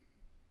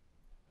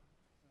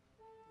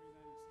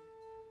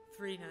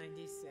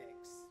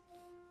 396.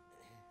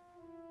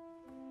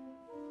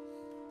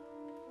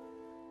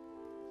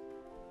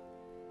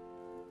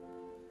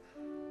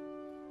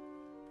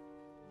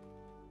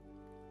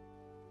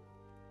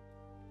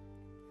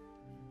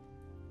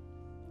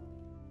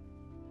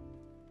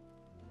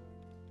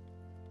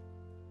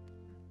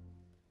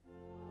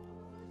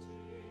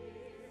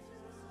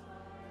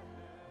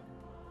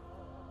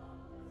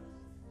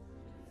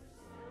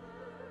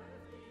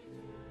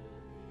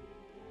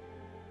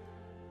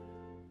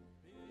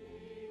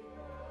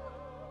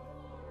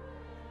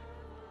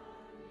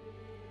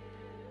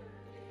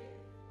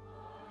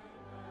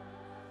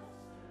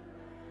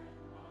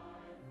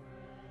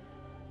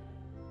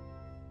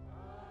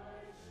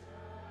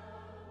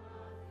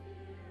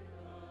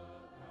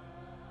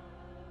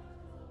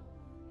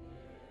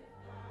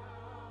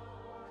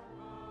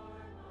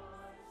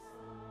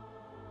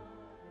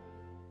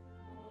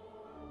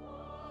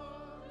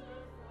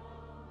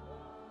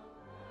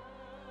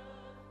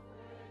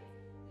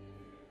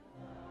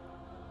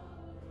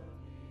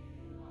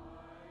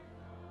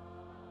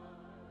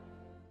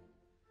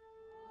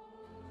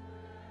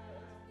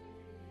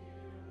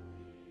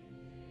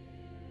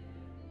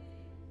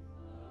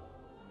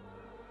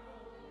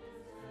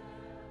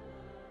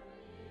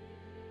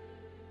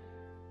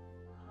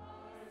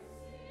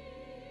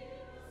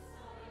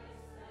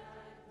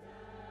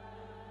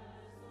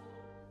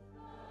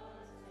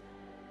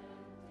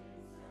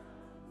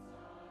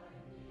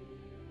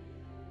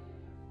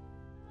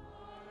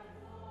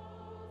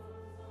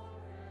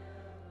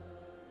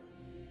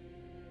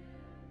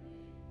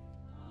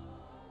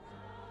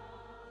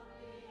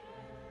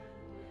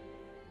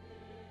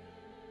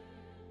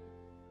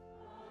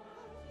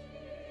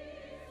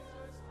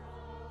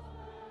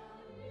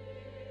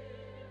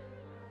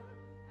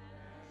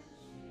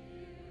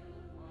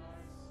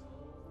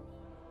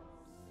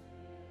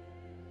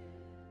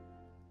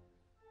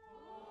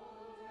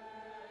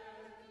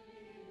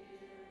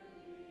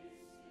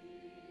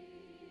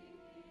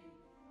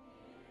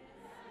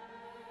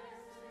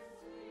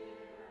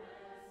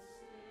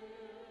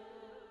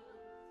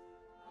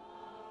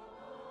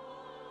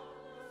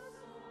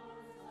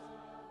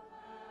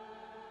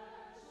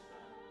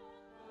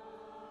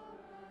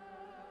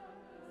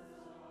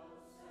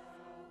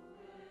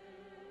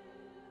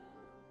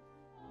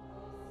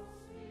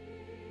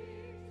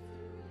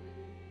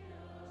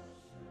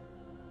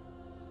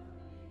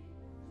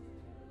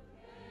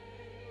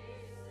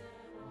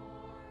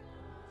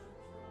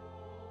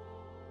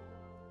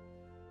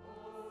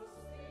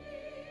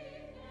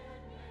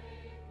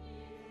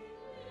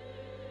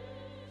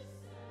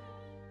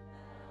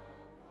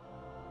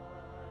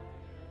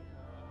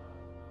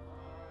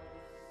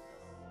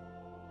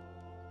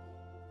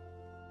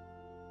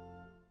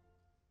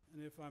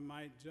 And if I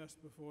might, just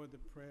before the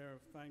prayer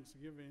of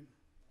thanksgiving,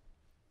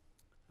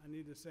 I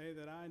need to say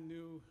that I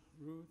knew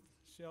Ruth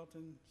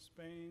Shelton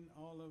Spain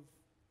all of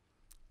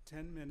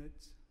 10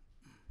 minutes,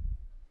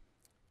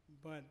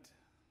 but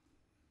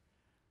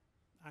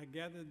I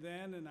gathered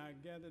then and I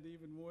gathered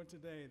even more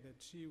today that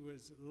she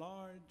was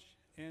large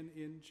and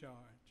in charge.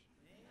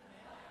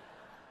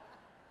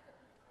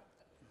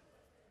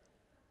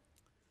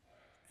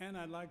 And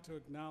I'd like to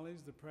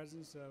acknowledge the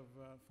presence of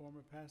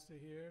former pastor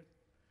here,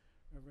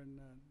 Reverend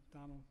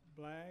Donald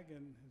Blagg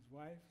and his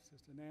wife,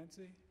 Sister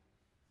Nancy.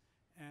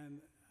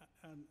 And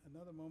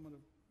another moment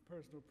of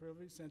personal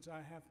privilege, since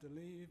I have to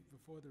leave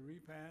before the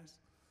repast,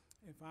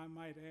 if I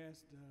might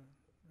ask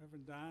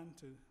Reverend Don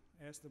to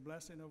ask the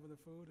blessing over the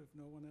food if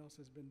no one else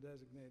has been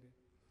designated.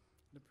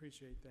 I'd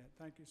appreciate that.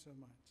 Thank you so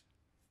much.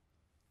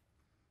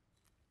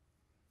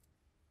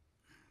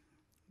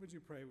 Would you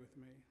pray with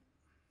me?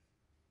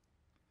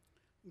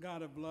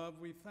 God of love,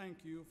 we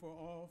thank you for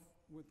all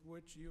with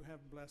which you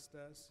have blessed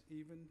us,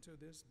 even to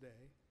this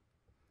day,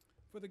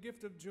 for the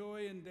gift of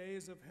joy in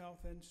days of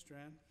health and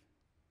strength,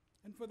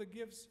 and for the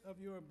gifts of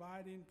your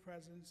abiding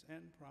presence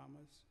and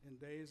promise in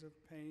days of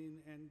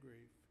pain and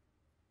grief.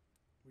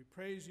 We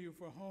praise you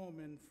for home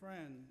and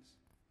friends,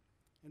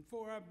 and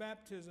for our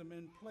baptism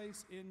and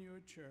place in your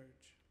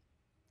church,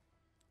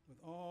 with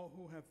all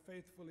who have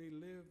faithfully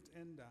lived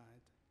and died.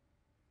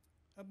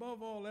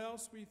 Above all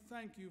else, we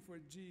thank you for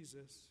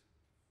Jesus,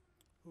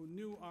 who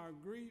knew our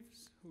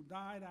griefs, who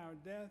died our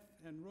death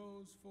and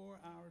rose for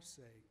our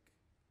sake,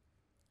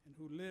 and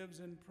who lives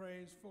and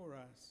prays for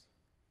us.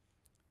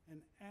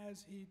 And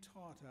as he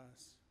taught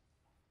us,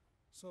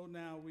 so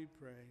now we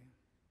pray.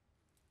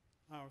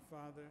 Our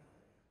Father,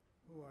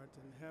 who art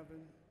in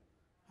heaven,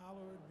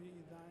 hallowed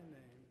be thy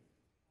name.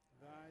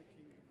 Thy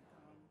kingdom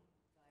come,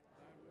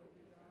 thy will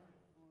be done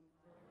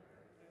on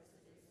earth as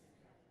it is in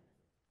heaven.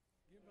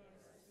 Give us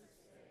this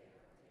day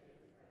our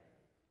daily bread,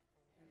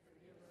 and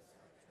forgive us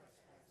our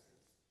trespasses,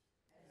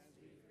 as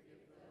we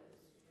forgive those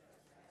who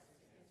trespass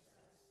against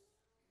us.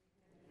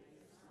 And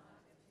lead us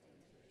not into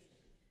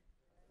temptation,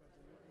 but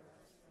deliver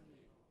us from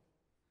evil.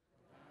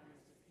 For thine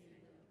is the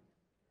kingdom,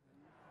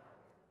 and the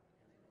power,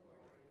 and the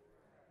glory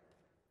forever.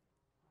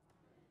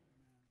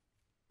 Amen.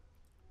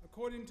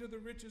 According to the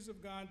riches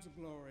of God's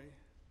glory,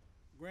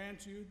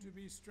 grant you to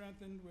be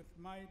strengthened with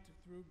might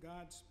through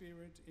God's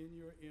Spirit in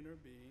your inner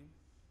being,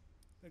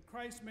 that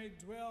Christ may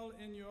dwell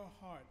in your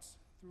hearts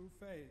through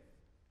faith,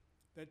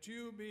 that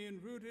you,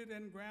 being rooted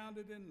and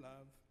grounded in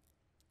love,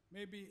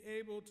 may be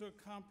able to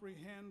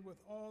comprehend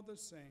with all the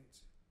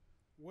saints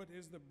what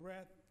is the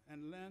breadth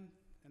and length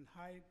and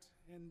height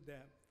and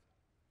depth,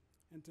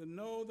 and to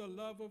know the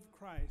love of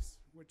Christ,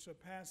 which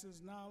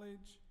surpasses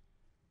knowledge,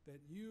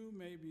 that you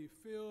may be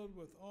filled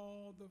with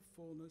all the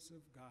fullness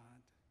of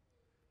God.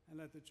 And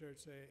let the church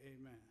say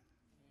amen.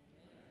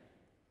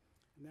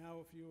 Amen. Now,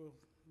 if you will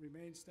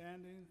remain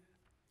standing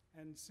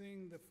and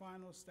sing the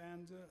final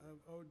stanza of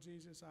 "O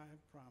Jesus, I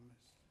Have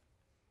Promised."